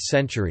mid-20th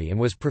century and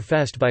was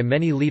professed by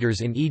many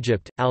leaders in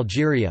Egypt,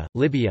 Algeria,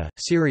 Libya,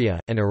 Syria,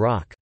 and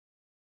Iraq.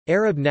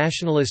 Arab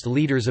nationalist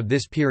leaders of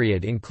this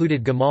period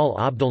included Gamal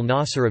Abdel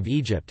Nasser of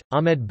Egypt,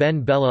 Ahmed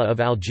Ben Bella of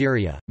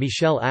Algeria,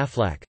 Michel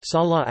Aflaq,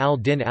 Salah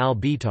al-Din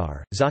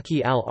al-Bitar,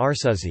 Zaki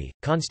al-Arsuzi,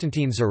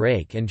 Constantine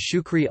Zaraik and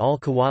Shukri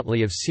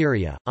al-Kawatli of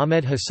Syria,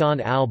 Ahmed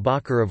Hassan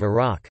al-Bakr of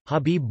Iraq,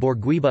 Habib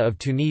Bourguiba of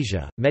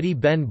Tunisia, Mehdi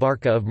Ben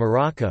Barka of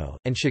Morocco,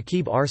 and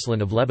Shakib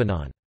Arslan of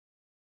Lebanon.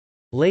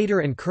 Later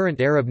and current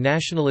Arab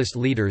nationalist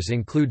leaders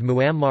include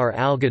Muammar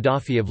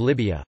al-Gaddafi of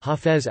Libya,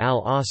 Hafez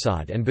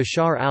al-Assad and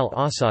Bashar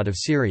al-Assad of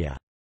Syria.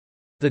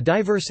 The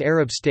diverse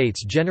Arab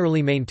states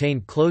generally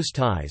maintained close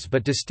ties,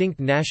 but distinct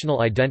national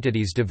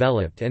identities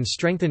developed and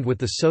strengthened with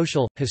the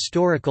social,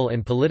 historical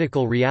and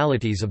political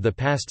realities of the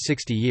past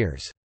 60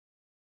 years.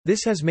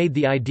 This has made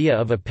the idea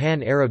of a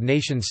pan-Arab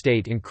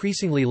nation-state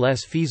increasingly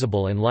less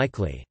feasible and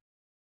likely.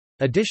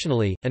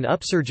 Additionally, an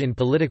upsurge in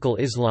political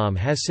Islam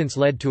has since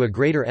led to a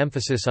greater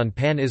emphasis on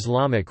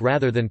pan-Islamic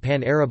rather than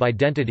pan-Arab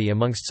identity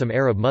amongst some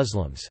Arab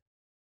Muslims.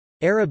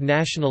 Arab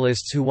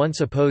nationalists who once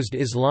opposed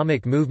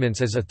Islamic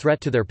movements as a threat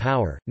to their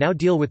power, now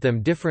deal with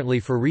them differently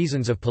for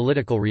reasons of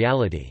political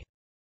reality.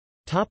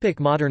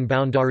 Modern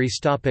boundaries.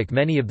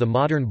 Many of the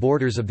modern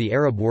borders of the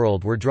Arab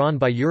world were drawn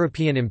by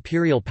European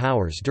imperial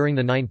powers during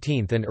the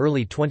 19th and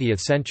early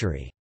 20th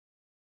century.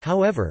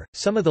 However,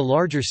 some of the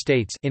larger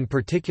states, in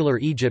particular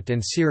Egypt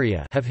and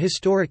Syria, have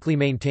historically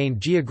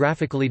maintained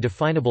geographically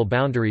definable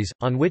boundaries,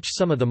 on which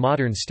some of the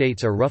modern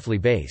states are roughly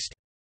based.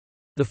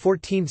 The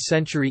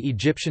 14th-century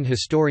Egyptian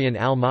historian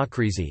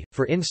al-Makrizi,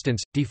 for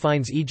instance,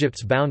 defines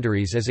Egypt's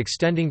boundaries as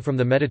extending from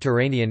the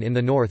Mediterranean in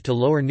the north to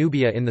Lower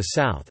Nubia in the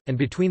south, and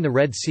between the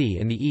Red Sea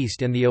in the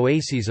east and the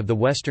oases of the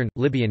western,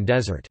 Libyan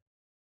desert.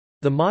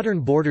 The modern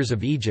borders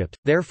of Egypt,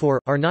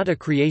 therefore, are not a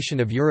creation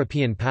of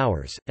European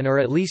powers, and are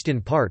at least in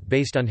part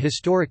based on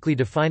historically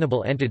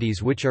definable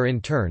entities which are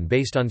in turn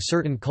based on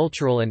certain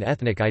cultural and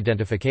ethnic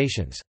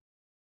identifications.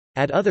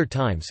 At other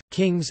times,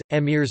 kings,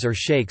 emirs or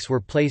sheikhs were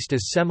placed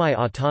as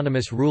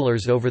semi-autonomous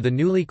rulers over the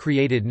newly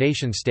created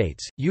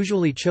nation-states,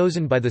 usually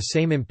chosen by the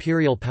same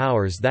imperial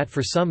powers that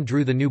for some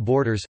drew the new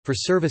borders, for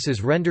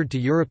services rendered to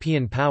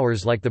European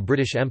powers like the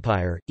British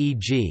Empire,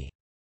 e.g.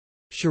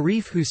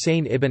 Sharif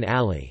Hussein ibn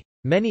Ali.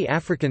 Many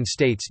African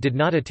states did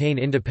not attain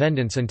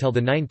independence until the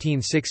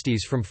 1960s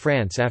from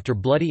France after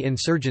bloody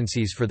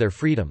insurgencies for their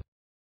freedom.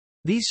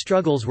 These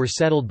struggles were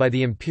settled by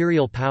the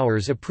imperial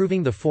powers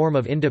approving the form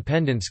of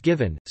independence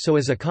given, so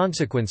as a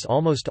consequence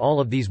almost all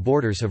of these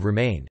borders have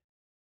remained.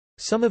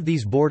 Some of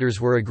these borders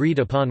were agreed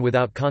upon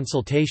without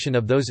consultation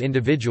of those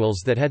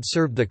individuals that had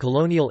served the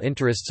colonial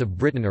interests of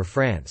Britain or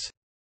France.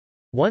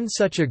 One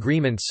such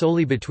agreement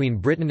solely between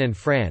Britain and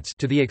France,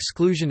 to the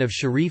exclusion of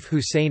Sharif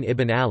Hussein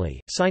ibn Ali,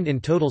 signed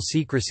in total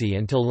secrecy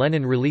until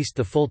Lenin released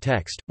the full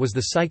text, was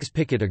the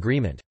Sykes-Picot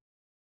Agreement.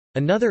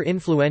 Another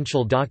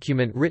influential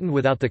document written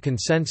without the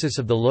consensus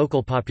of the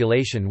local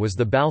population was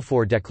the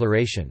Balfour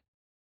Declaration.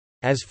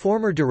 As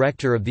former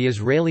director of the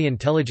Israeli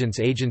intelligence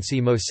agency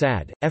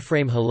Mossad,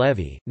 Ephraim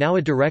Halevi, now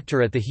a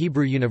director at the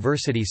Hebrew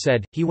University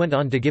said, he went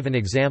on to give an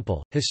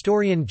example.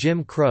 Historian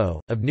Jim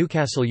Crow, of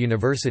Newcastle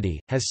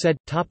University, has said,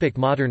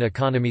 Modern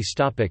economies.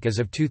 As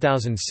of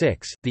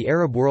 2006, the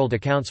Arab world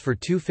accounts for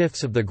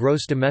 2/5 of the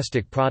gross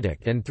domestic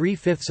product and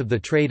 3/5 of the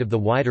trade of the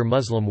wider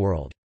Muslim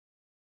world.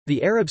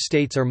 The Arab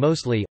states are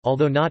mostly,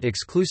 although not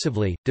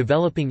exclusively,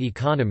 developing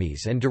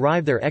economies and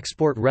derive their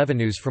export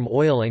revenues from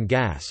oil and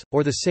gas,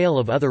 or the sale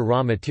of other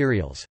raw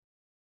materials.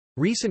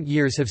 Recent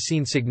years have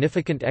seen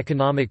significant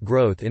economic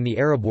growth in the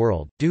Arab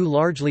world, due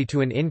largely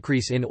to an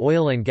increase in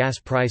oil and gas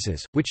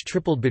prices, which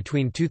tripled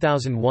between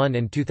 2001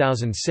 and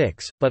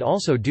 2006, but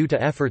also due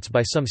to efforts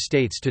by some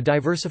states to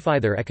diversify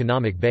their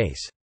economic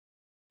base.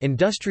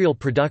 Industrial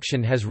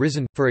production has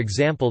risen, for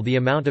example the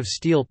amount of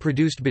steel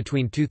produced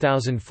between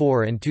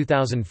 2004 and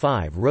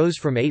 2005 rose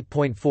from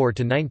 8.4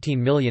 to 19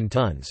 million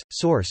tons.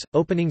 Source: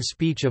 Opening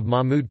speech of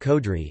Mahmoud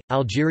Kodri,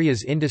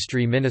 Algeria's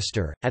industry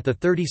minister, at the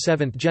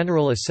 37th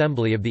General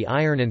Assembly of the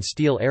Iron and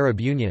Steel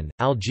Arab Union,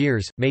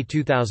 Algiers, May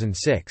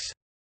 2006.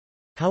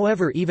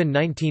 However, even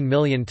 19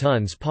 million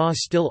tons PA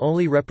still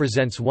only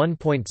represents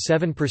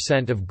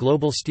 1.7% of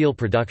global steel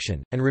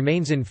production, and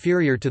remains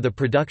inferior to the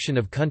production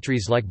of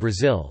countries like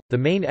Brazil. The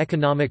main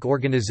economic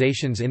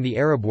organizations in the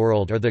Arab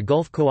world are the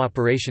Gulf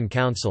Cooperation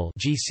Council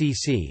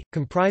 (GCC),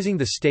 comprising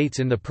the states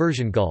in the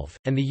Persian Gulf,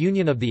 and the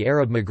Union of the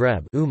Arab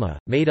Maghreb (UMA),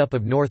 made up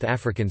of North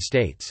African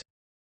states.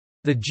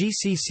 The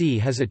GCC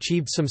has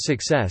achieved some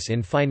success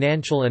in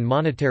financial and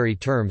monetary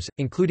terms,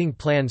 including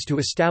plans to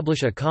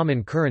establish a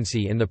common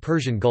currency in the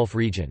Persian Gulf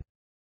region.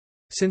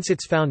 Since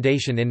its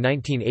foundation in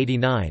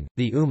 1989,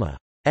 the UMA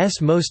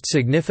most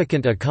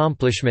significant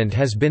accomplishment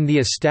has been the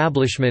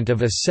establishment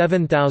of a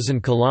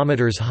 7,000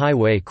 km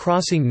highway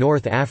crossing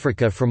North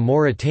Africa from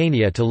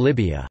Mauritania to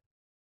Libya's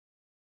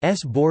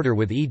border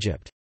with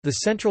Egypt. The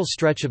central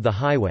stretch of the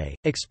highway,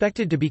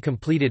 expected to be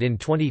completed in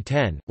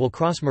 2010, will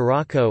cross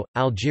Morocco,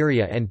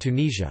 Algeria and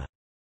Tunisia.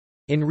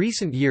 In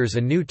recent years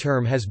a new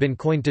term has been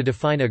coined to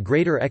define a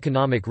greater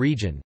economic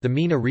region, the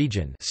MENA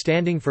region,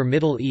 standing for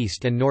Middle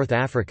East and North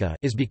Africa,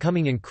 is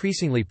becoming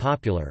increasingly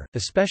popular,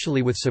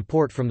 especially with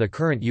support from the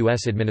current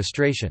U.S.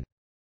 administration.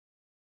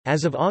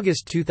 As of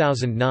August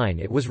 2009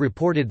 it was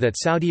reported that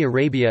Saudi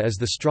Arabia is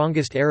the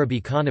strongest Arab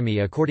economy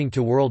according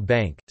to World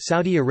Bank.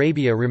 Saudi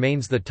Arabia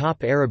remains the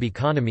top Arab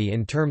economy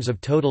in terms of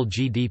total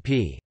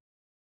GDP.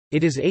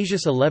 It is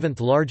Asia's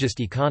 11th largest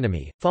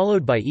economy,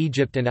 followed by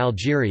Egypt and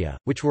Algeria,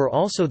 which were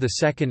also the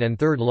second and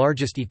third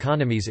largest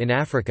economies in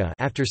Africa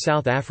after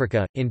South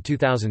Africa, in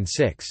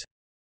 2006.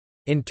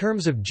 In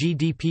terms of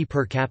GDP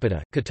per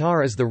capita,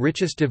 Qatar is the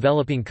richest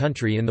developing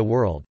country in the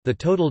world. The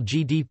total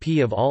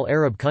GDP of all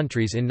Arab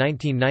countries in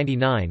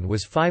 1999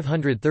 was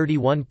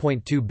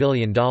 $531.2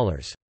 billion.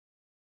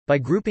 By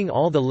grouping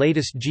all the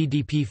latest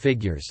GDP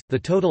figures, the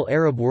total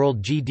Arab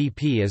world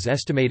GDP is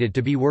estimated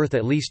to be worth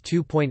at least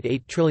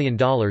 $2.8 trillion in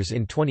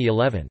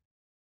 2011.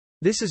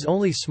 This is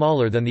only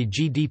smaller than the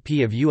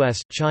GDP of US,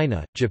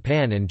 China,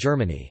 Japan and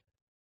Germany.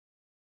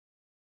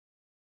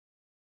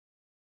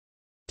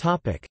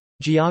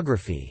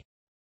 Geography.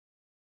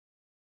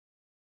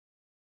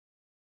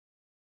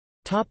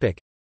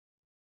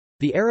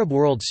 The Arab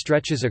world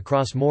stretches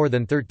across more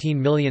than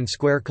 13 million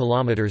square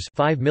kilometers,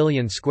 5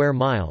 million square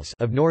miles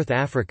of North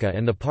Africa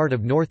and the part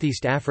of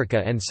Northeast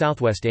Africa and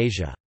Southwest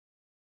Asia.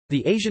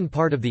 The Asian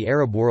part of the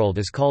Arab world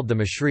is called the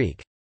Mashriq.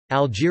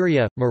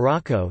 Algeria,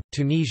 Morocco,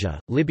 Tunisia,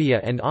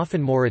 Libya and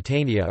often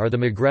Mauritania are the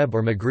Maghreb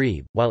or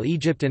Maghrib, while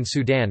Egypt and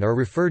Sudan are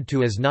referred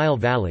to as Nile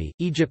Valley.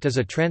 Egypt is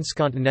a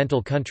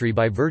transcontinental country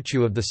by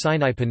virtue of the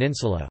Sinai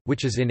Peninsula,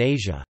 which is in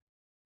Asia.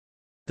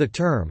 The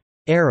term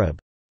Arab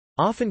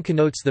often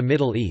connotes the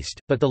Middle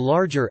East, but the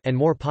larger and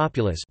more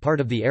populous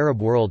part of the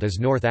Arab world is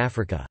North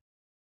Africa.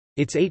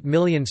 Its 8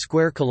 million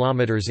square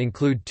kilometers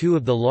include two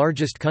of the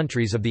largest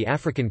countries of the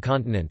African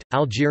continent,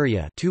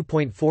 Algeria,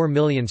 2.4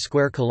 million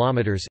square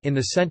kilometers in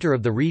the center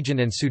of the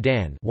region, and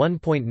Sudan,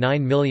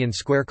 1.9 million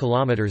square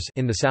kilometers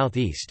in the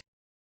southeast.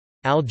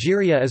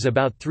 Algeria is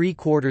about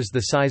 3/4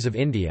 the size of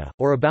India,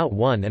 or about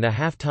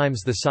 1.5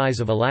 times the size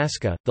of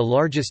Alaska, the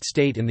largest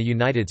state in the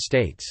United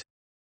States.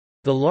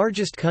 The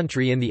largest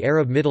country in the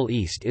Arab Middle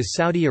East is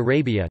Saudi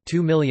Arabia,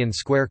 2 million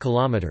square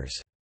kilometers.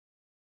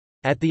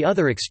 At the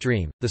other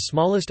extreme, the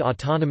smallest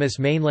autonomous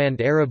mainland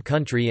Arab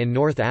country in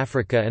North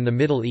Africa and the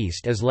Middle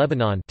East is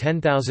Lebanon,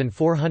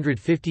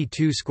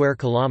 10,452 square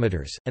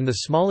kilometers, and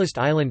the smallest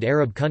island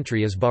Arab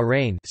country is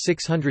Bahrain,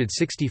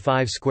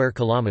 665 square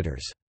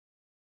kilometers.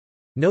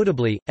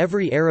 Notably,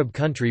 every Arab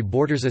country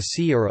borders a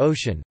sea or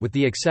ocean, with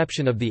the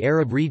exception of the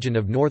Arab region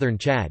of northern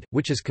Chad,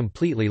 which is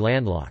completely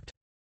landlocked.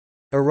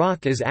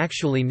 Iraq is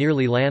actually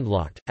nearly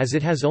landlocked, as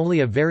it has only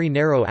a very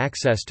narrow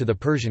access to the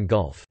Persian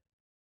Gulf.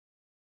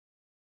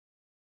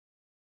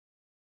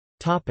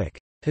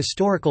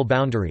 Historical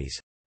boundaries.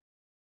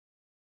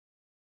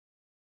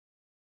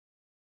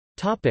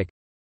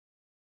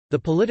 The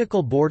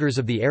political borders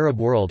of the Arab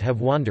world have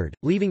wandered,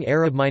 leaving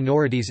Arab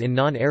minorities in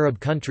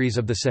non-Arab countries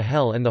of the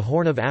Sahel and the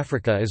Horn of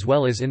Africa, as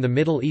well as in the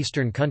Middle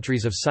Eastern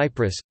countries of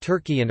Cyprus,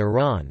 Turkey and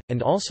Iran,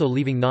 and also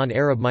leaving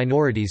non-Arab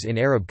minorities in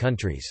Arab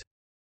countries.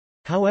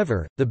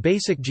 However, the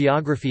basic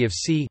geography of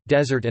sea,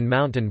 desert and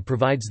mountain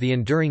provides the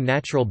enduring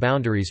natural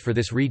boundaries for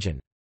this region.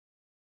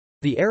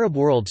 The Arab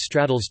world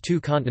straddles two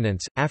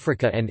continents,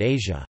 Africa and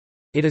Asia.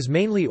 It is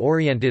mainly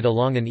oriented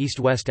along an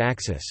east-west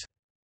axis.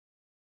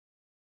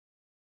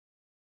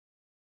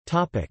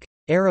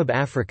 Arab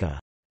Africa.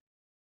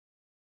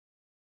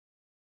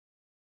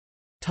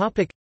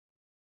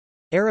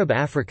 Arab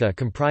Africa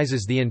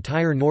comprises the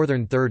entire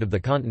northern third of the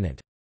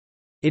continent.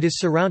 It is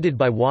surrounded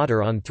by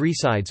water on three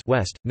sides,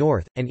 west,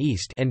 north, and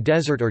east, and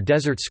desert or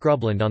desert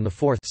scrubland on the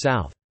fourth,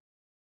 south.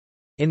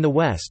 In the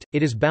west,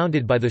 it is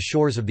bounded by the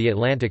shores of the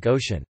Atlantic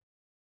Ocean.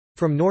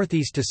 From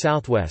northeast to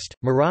southwest,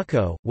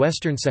 Morocco,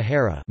 Western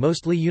Sahara,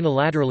 mostly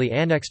unilaterally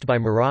annexed by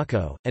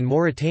Morocco, and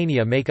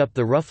Mauritania make up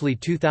the roughly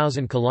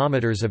 2,000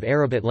 kilometers of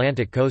Arab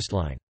Atlantic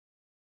coastline.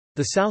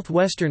 The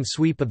southwestern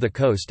sweep of the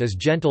coast is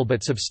gentle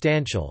but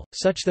substantial,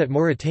 such that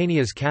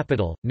Mauritania's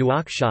capital,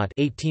 Nouakchott,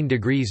 18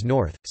 degrees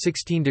north,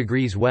 16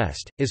 degrees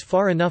west, is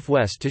far enough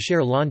west to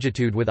share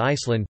longitude with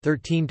Iceland,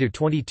 13 to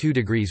 22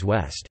 degrees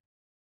west.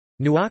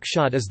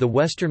 Nouakchott is the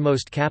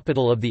westernmost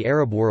capital of the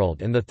Arab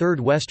world and the third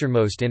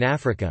westernmost in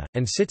Africa,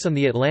 and sits on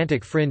the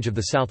Atlantic fringe of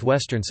the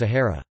southwestern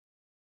Sahara.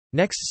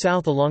 Next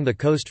south along the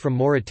coast from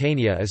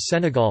Mauritania is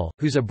Senegal,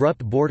 whose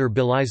abrupt border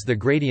belies the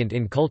gradient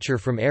in culture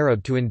from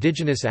Arab to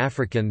indigenous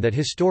African that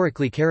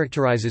historically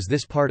characterizes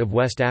this part of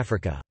West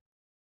Africa.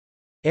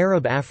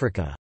 Arab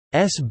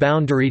Africa's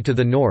boundary to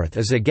the north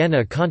is again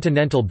a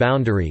continental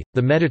boundary,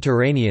 the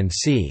Mediterranean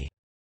Sea.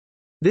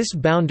 This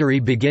boundary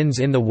begins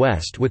in the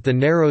west with the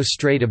narrow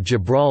Strait of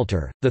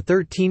Gibraltar, the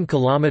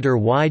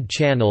 13-kilometre-wide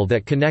channel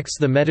that connects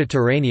the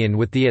Mediterranean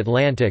with the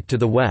Atlantic to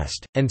the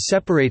west, and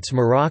separates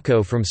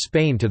Morocco from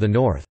Spain to the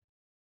north.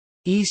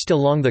 East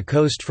along the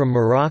coast from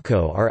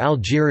Morocco are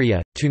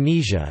Algeria,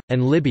 Tunisia,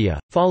 and Libya,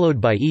 followed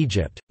by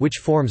Egypt, which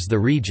forms the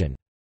region's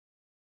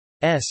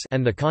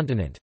and the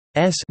continent's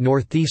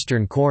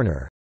northeastern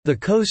corner. The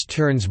coast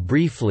turns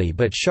briefly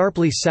but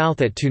sharply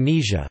south at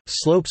Tunisia,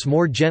 slopes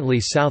more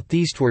gently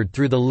southeastward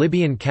through the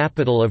Libyan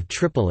capital of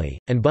Tripoli,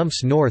 and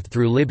bumps north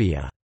through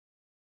Libya's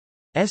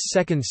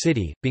second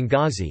city,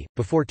 Benghazi,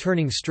 before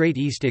turning straight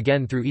east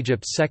again through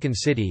Egypt's second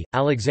city,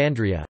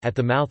 Alexandria, at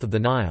the mouth of the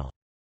Nile.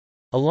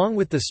 Along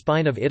with the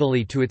spine of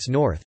Italy to its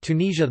north,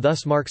 Tunisia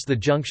thus marks the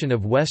junction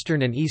of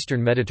western and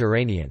eastern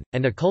Mediterranean,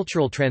 and a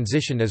cultural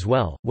transition as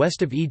well.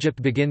 West of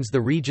Egypt begins the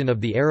region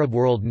of the Arab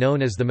world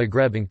known as the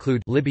Maghreb,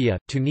 include Libya,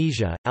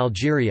 Tunisia,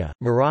 Algeria,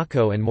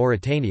 Morocco and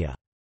Mauritania.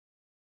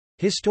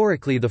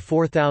 Historically, the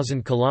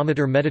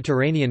 4,000-kilometre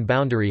Mediterranean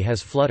boundary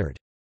has fluttered.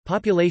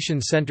 Population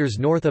centres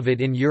north of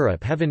it in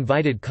Europe have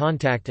invited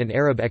contact and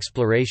Arab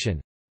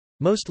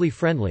exploration—mostly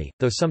friendly,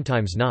 though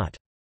sometimes not.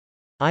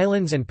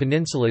 Islands and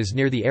peninsulas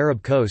near the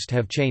Arab coast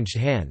have changed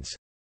hands.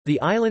 The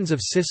islands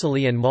of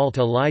Sicily and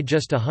Malta lie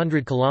just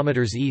 100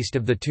 kilometers east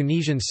of the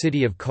Tunisian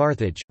city of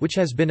Carthage, which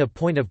has been a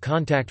point of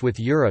contact with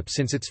Europe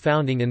since its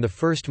founding in the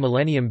 1st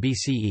millennium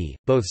BCE.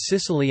 Both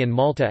Sicily and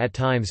Malta at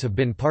times have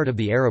been part of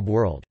the Arab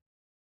world.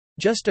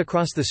 Just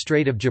across the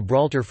Strait of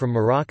Gibraltar from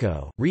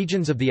Morocco,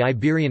 regions of the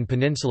Iberian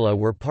Peninsula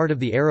were part of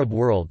the Arab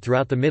world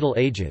throughout the Middle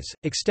Ages,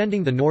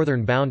 extending the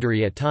northern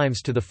boundary at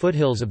times to the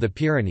foothills of the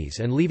Pyrenees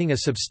and leaving a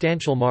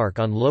substantial mark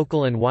on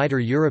local and wider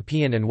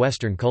European and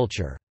Western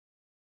culture.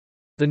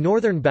 The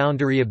northern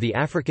boundary of the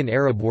African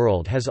Arab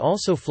world has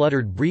also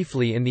fluttered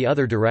briefly in the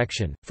other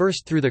direction,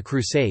 first through the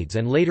Crusades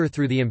and later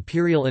through the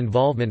imperial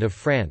involvement of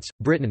France,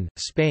 Britain,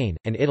 Spain,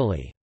 and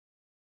Italy.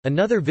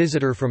 Another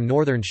visitor from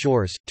northern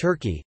shores,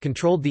 Turkey,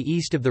 controlled the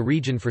east of the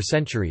region for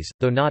centuries,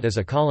 though not as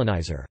a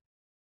colonizer.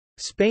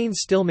 Spain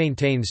still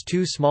maintains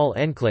two small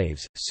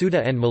enclaves,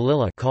 Ceuta and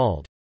Melilla,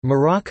 called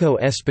Morocco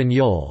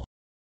Español,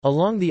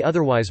 along the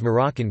otherwise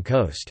Moroccan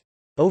coast.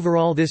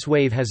 Overall, this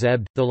wave has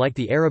ebbed, though like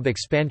the Arab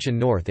expansion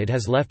north it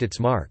has left its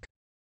mark.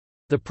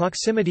 The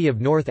proximity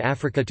of North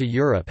Africa to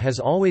Europe has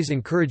always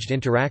encouraged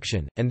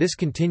interaction, and this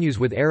continues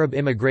with Arab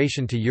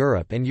immigration to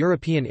Europe and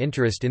European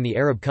interest in the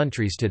Arab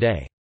countries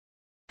today.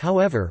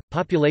 However,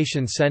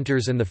 population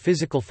centers and the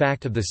physical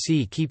fact of the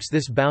sea keeps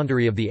this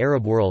boundary of the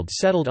Arab world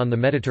settled on the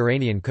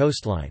Mediterranean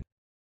coastline.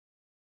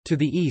 To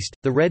the east,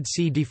 the Red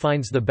Sea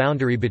defines the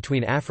boundary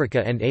between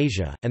Africa and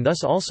Asia, and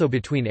thus also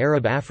between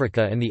Arab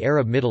Africa and the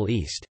Arab Middle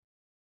East.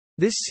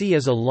 This sea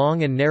is a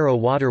long and narrow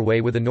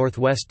waterway with a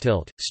northwest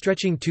tilt,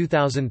 stretching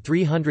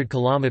 2,300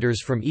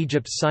 kilometers from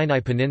Egypt's Sinai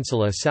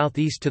Peninsula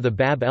southeast to the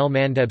Bab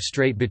el-Mandeb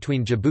Strait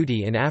between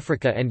Djibouti in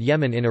Africa and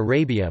Yemen in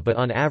Arabia, but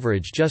on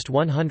average just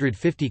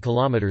 150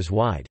 kilometers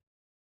wide.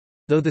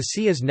 Though the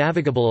sea is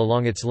navigable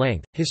along its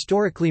length,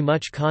 historically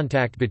much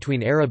contact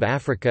between Arab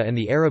Africa and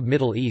the Arab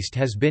Middle East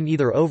has been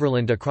either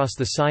overland across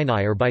the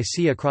Sinai or by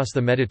sea across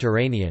the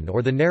Mediterranean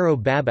or the narrow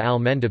Bab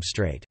al-Mandeb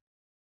Strait.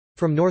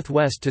 From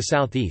northwest to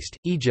southeast,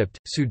 Egypt,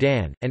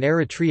 Sudan, and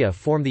Eritrea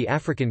form the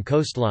African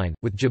coastline,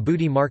 with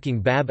Djibouti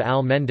marking Bab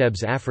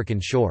al-Mandeb's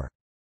African shore.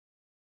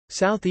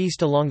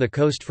 Southeast along the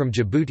coast from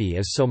Djibouti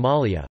is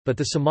Somalia, but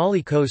the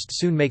Somali coast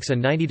soon makes a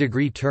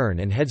 90-degree turn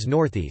and heads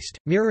northeast,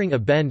 mirroring a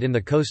bend in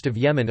the coast of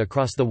Yemen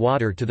across the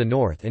water to the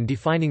north and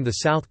defining the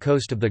south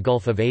coast of the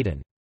Gulf of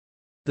Aden.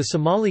 The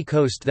Somali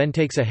coast then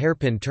takes a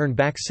hairpin turn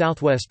back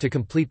southwest to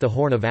complete the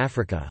Horn of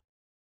Africa.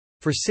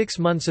 For 6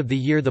 months of the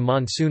year the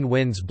monsoon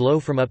winds blow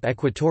from up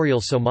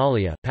equatorial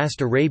Somalia, past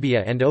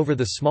Arabia and over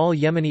the small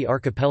Yemeni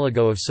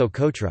archipelago of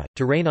Socotra,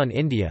 to rain on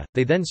India,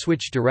 they then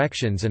switch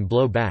directions and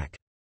blow back.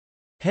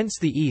 Hence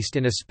the east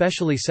and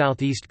especially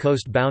southeast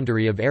coast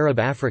boundary of Arab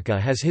Africa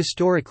has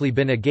historically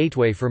been a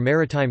gateway for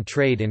maritime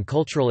trade and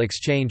cultural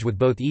exchange with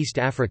both East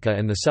Africa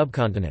and the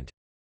subcontinent.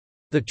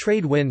 The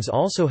trade winds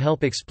also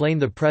help explain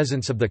the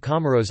presence of the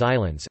Comoros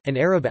Islands, an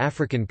Arab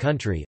African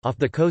country, off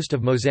the coast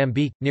of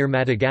Mozambique, near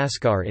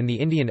Madagascar in the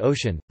Indian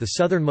Ocean, the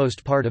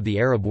southernmost part of the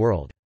Arab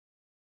world.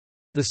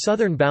 The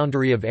southern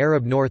boundary of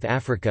Arab North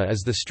Africa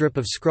is the strip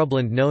of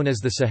scrubland known as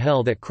the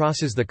Sahel that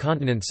crosses the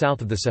continent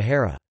south of the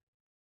Sahara.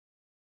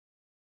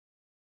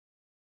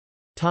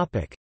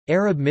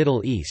 Arab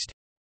Middle East.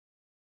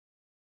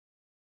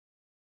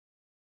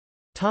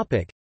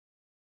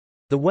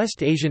 The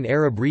West Asian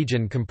Arab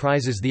region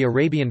comprises the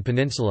Arabian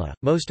Peninsula,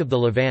 most of the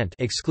Levant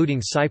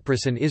excluding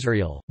Cyprus and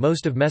Israel,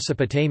 most of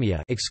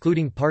Mesopotamia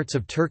excluding parts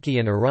of Turkey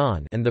and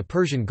Iran, and the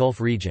Persian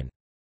Gulf region.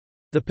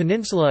 The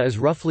peninsula is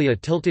roughly a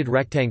tilted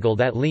rectangle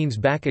that leans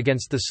back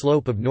against the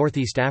slope of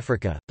northeast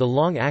Africa, the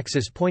long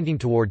axis pointing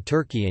toward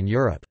Turkey and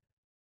Europe.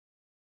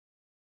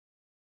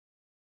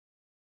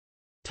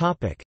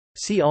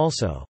 See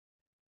also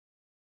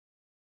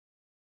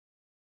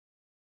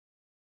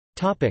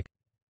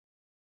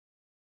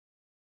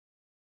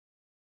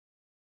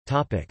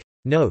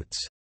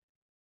Notes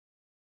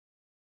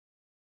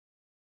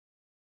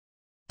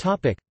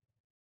Topic.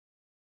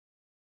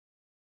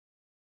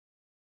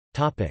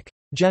 Topic.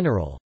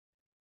 General.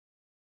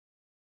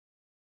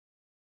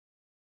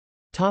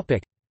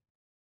 Topic.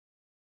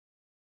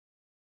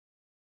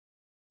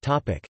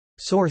 Topic.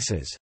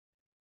 Sources.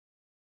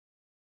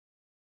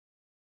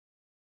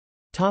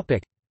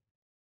 Topic.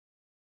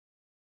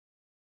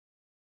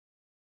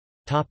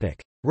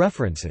 Topic.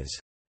 References.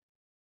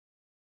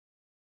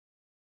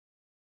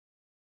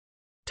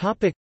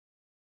 Topic.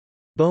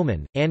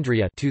 Bowman,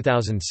 Andrea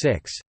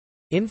 2006.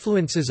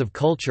 Influences of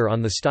Culture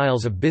on the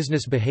Styles of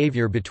Business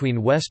Behavior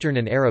Between Western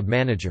and Arab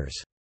Managers.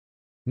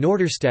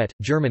 Norderstedt,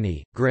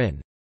 Germany, Grin.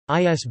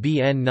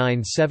 ISBN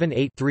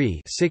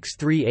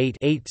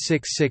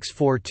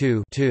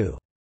 978-3-638-86642-2.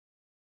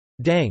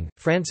 Deng,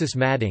 Francis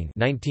Madding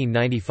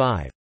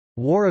 1995.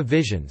 War of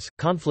Visions,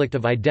 Conflict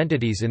of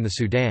Identities in the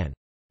Sudan.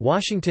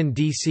 Washington,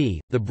 D.C.,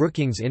 The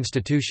Brookings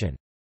Institution.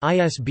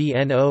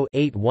 ISBN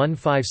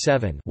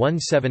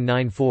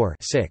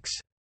 0-8157-1794-6.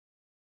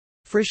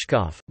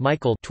 Frischkopf,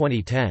 Michael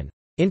 2010.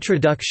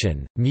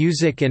 Introduction,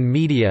 Music and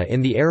Media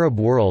in the Arab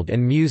World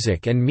and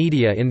Music and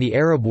Media in the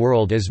Arab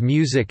World as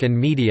Music and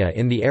Media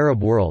in the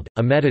Arab World,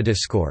 a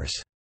Metadiscourse.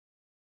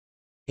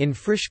 In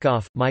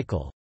Frischkopf,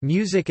 Michael.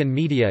 Music and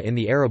Media in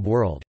the Arab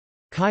World.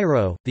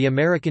 Cairo, The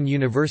American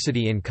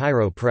University in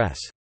Cairo Press.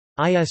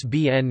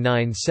 ISBN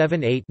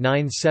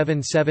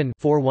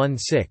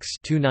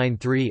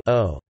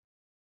 978-977-416-293-0.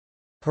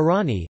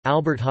 Harani,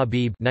 Albert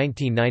Habib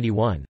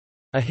 1991.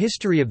 A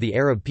History of the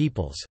Arab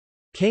Peoples.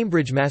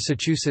 Cambridge,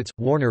 Massachusetts,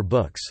 Warner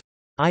Books.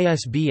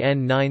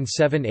 ISBN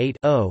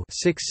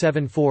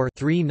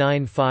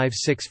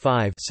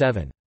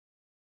 978-0-674-39565-7.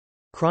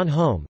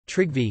 Kronholm,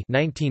 Trygve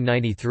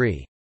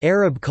 1993.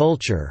 Arab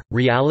Culture,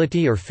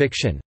 Reality or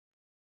Fiction?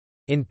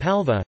 In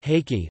Palva,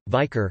 Heikki,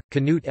 Viker,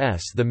 Knut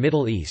S. The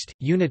Middle East,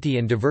 Unity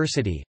and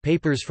Diversity,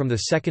 Papers from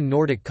the Second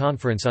Nordic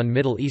Conference on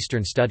Middle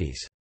Eastern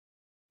Studies.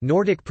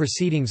 Nordic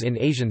Proceedings in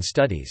Asian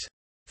Studies.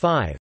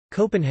 5.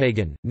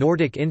 Copenhagen,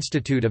 Nordic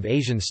Institute of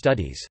Asian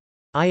Studies.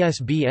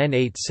 ISBN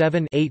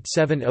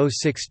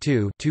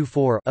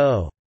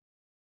 87-87062-24-0.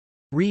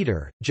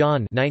 Reeder,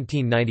 John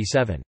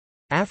 1997.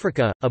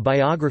 Africa, A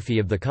Biography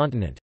of the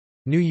Continent.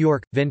 New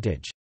York,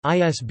 Vintage.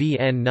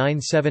 ISBN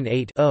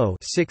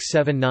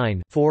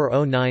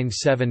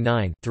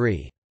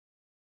 978-0-679-40979-3.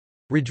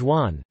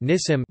 Ridwan,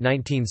 Nissim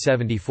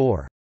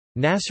 1974.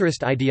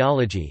 Nasserist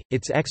Ideology,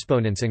 Its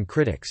Exponents and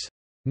Critics.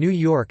 New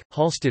York,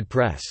 Halstead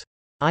Press.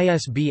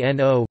 ISBN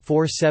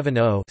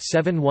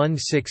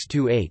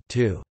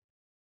 0-470-71628-2.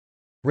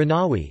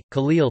 Ranawi,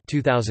 Khalil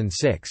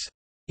 2006.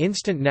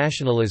 Instant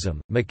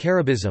Nationalism,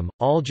 Macarabism,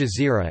 Al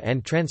Jazeera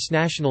and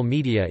Transnational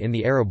Media in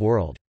the Arab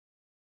World.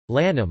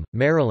 Lanham,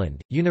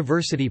 Maryland,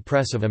 University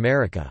Press of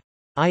America.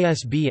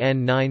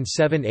 ISBN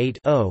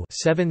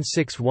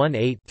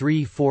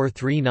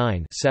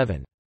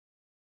 978-0-7618-3439-7.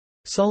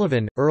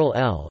 Sullivan, Earl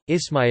L.,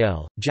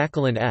 Ismail,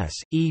 Jacqueline S.,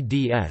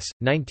 eds.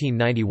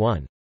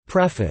 1991.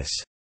 Preface.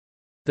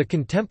 The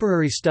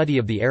Contemporary Study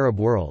of the Arab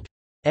World.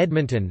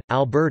 Edmonton,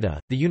 Alberta,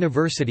 The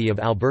University of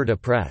Alberta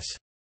Press.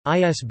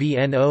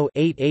 ISBN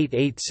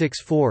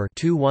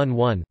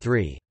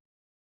 0-88864-211-3.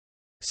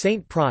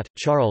 Saint Prot,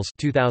 Charles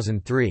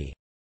 2003.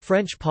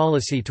 French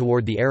Policy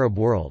Toward the Arab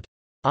World.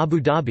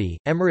 Abu Dhabi,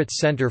 Emirates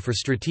Center for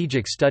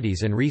Strategic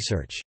Studies and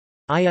Research.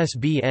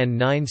 ISBN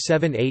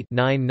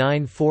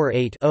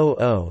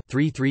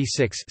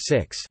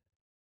 978-9948-00-336-6.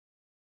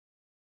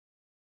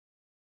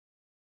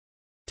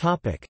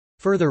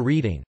 Further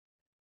reading.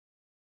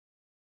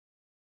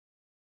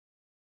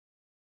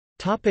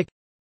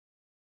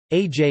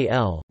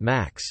 AJL,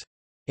 Max.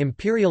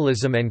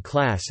 Imperialism and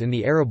Class in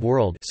the Arab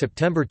World,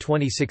 September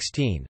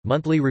 2016,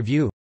 Monthly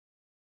Review.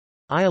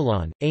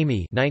 Ayalon,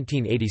 Amy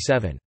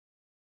 1987.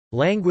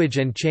 Language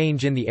and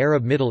Change in the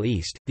Arab Middle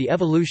East, The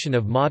Evolution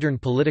of Modern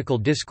Political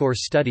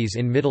Discourse Studies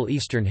in Middle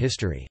Eastern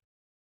History.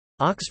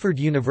 Oxford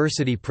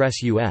University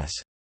Press US.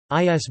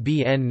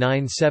 ISBN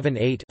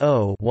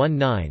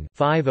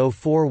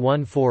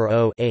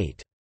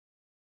 978-0-19-504140-8.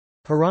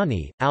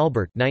 Harani,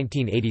 Albert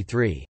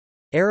 1983.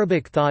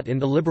 Arabic Thought in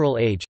the Liberal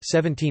Age,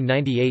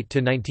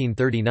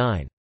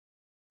 1798–1939.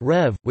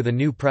 Rev. With a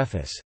new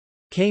preface.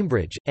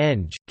 Cambridge,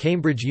 Eng,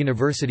 Cambridge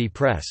University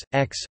Press,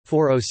 X,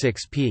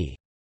 406 p.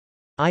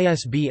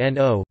 ISBN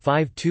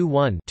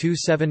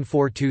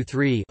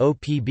 0-521-27423-0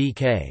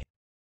 PBK.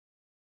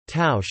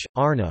 Tausch,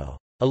 Arno.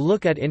 A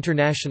Look at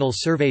International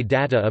Survey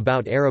Data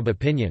About Arab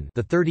Opinion,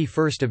 the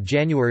 31st of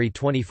January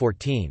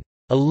 2014.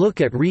 A Look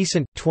at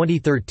Recent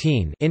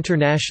 2013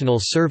 International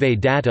Survey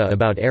Data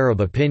About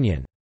Arab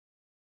Opinion.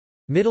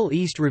 Middle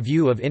East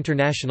Review of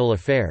International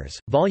Affairs,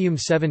 Volume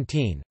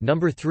 17, No.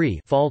 3,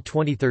 Fall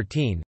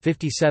 2013,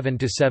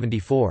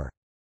 57–74.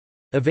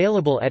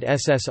 Available at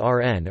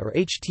SSRN or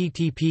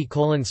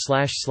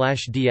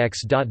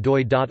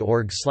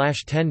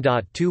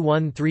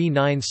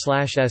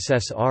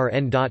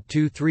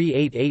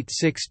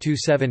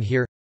http://dx.doi.org/10.2139/ssrn.2388627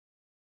 here.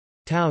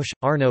 Tausch,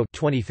 Arno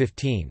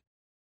 2015.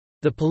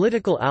 The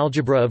Political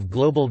Algebra of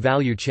Global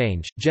Value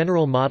Change,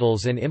 General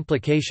Models and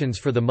Implications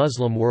for the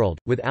Muslim World,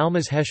 with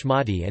Almaz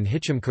Heshmati and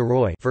Hicham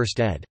Karoy, 1st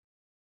ed.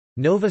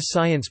 Nova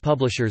Science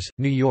Publishers,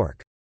 New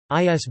York.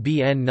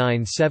 ISBN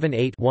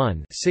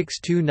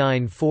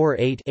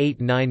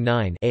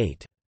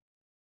 978-1-62948-899-8.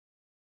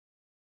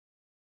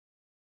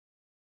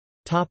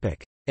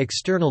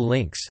 External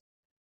links.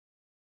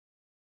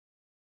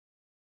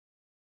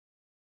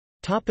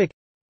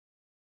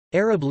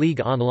 Arab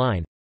League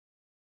Online,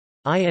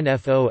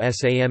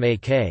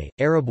 INFOSAMAK,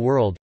 Arab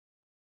World,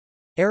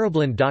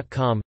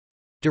 Arabland.com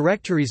 —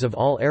 directories of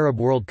all Arab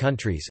world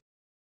countries,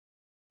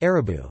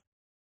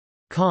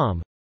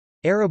 Arabu.com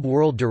 — Arab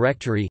World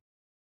Directory,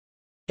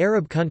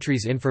 Arab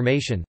countries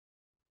information,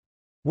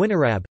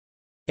 WinArab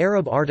 —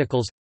 Arab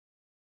articles,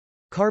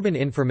 Carbon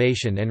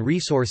information and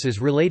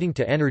resources relating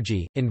to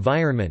energy,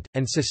 environment,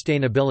 and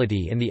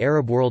sustainability in the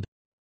Arab world,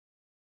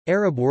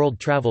 Arab World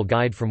Travel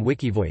Guide from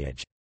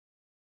Wikivoyage.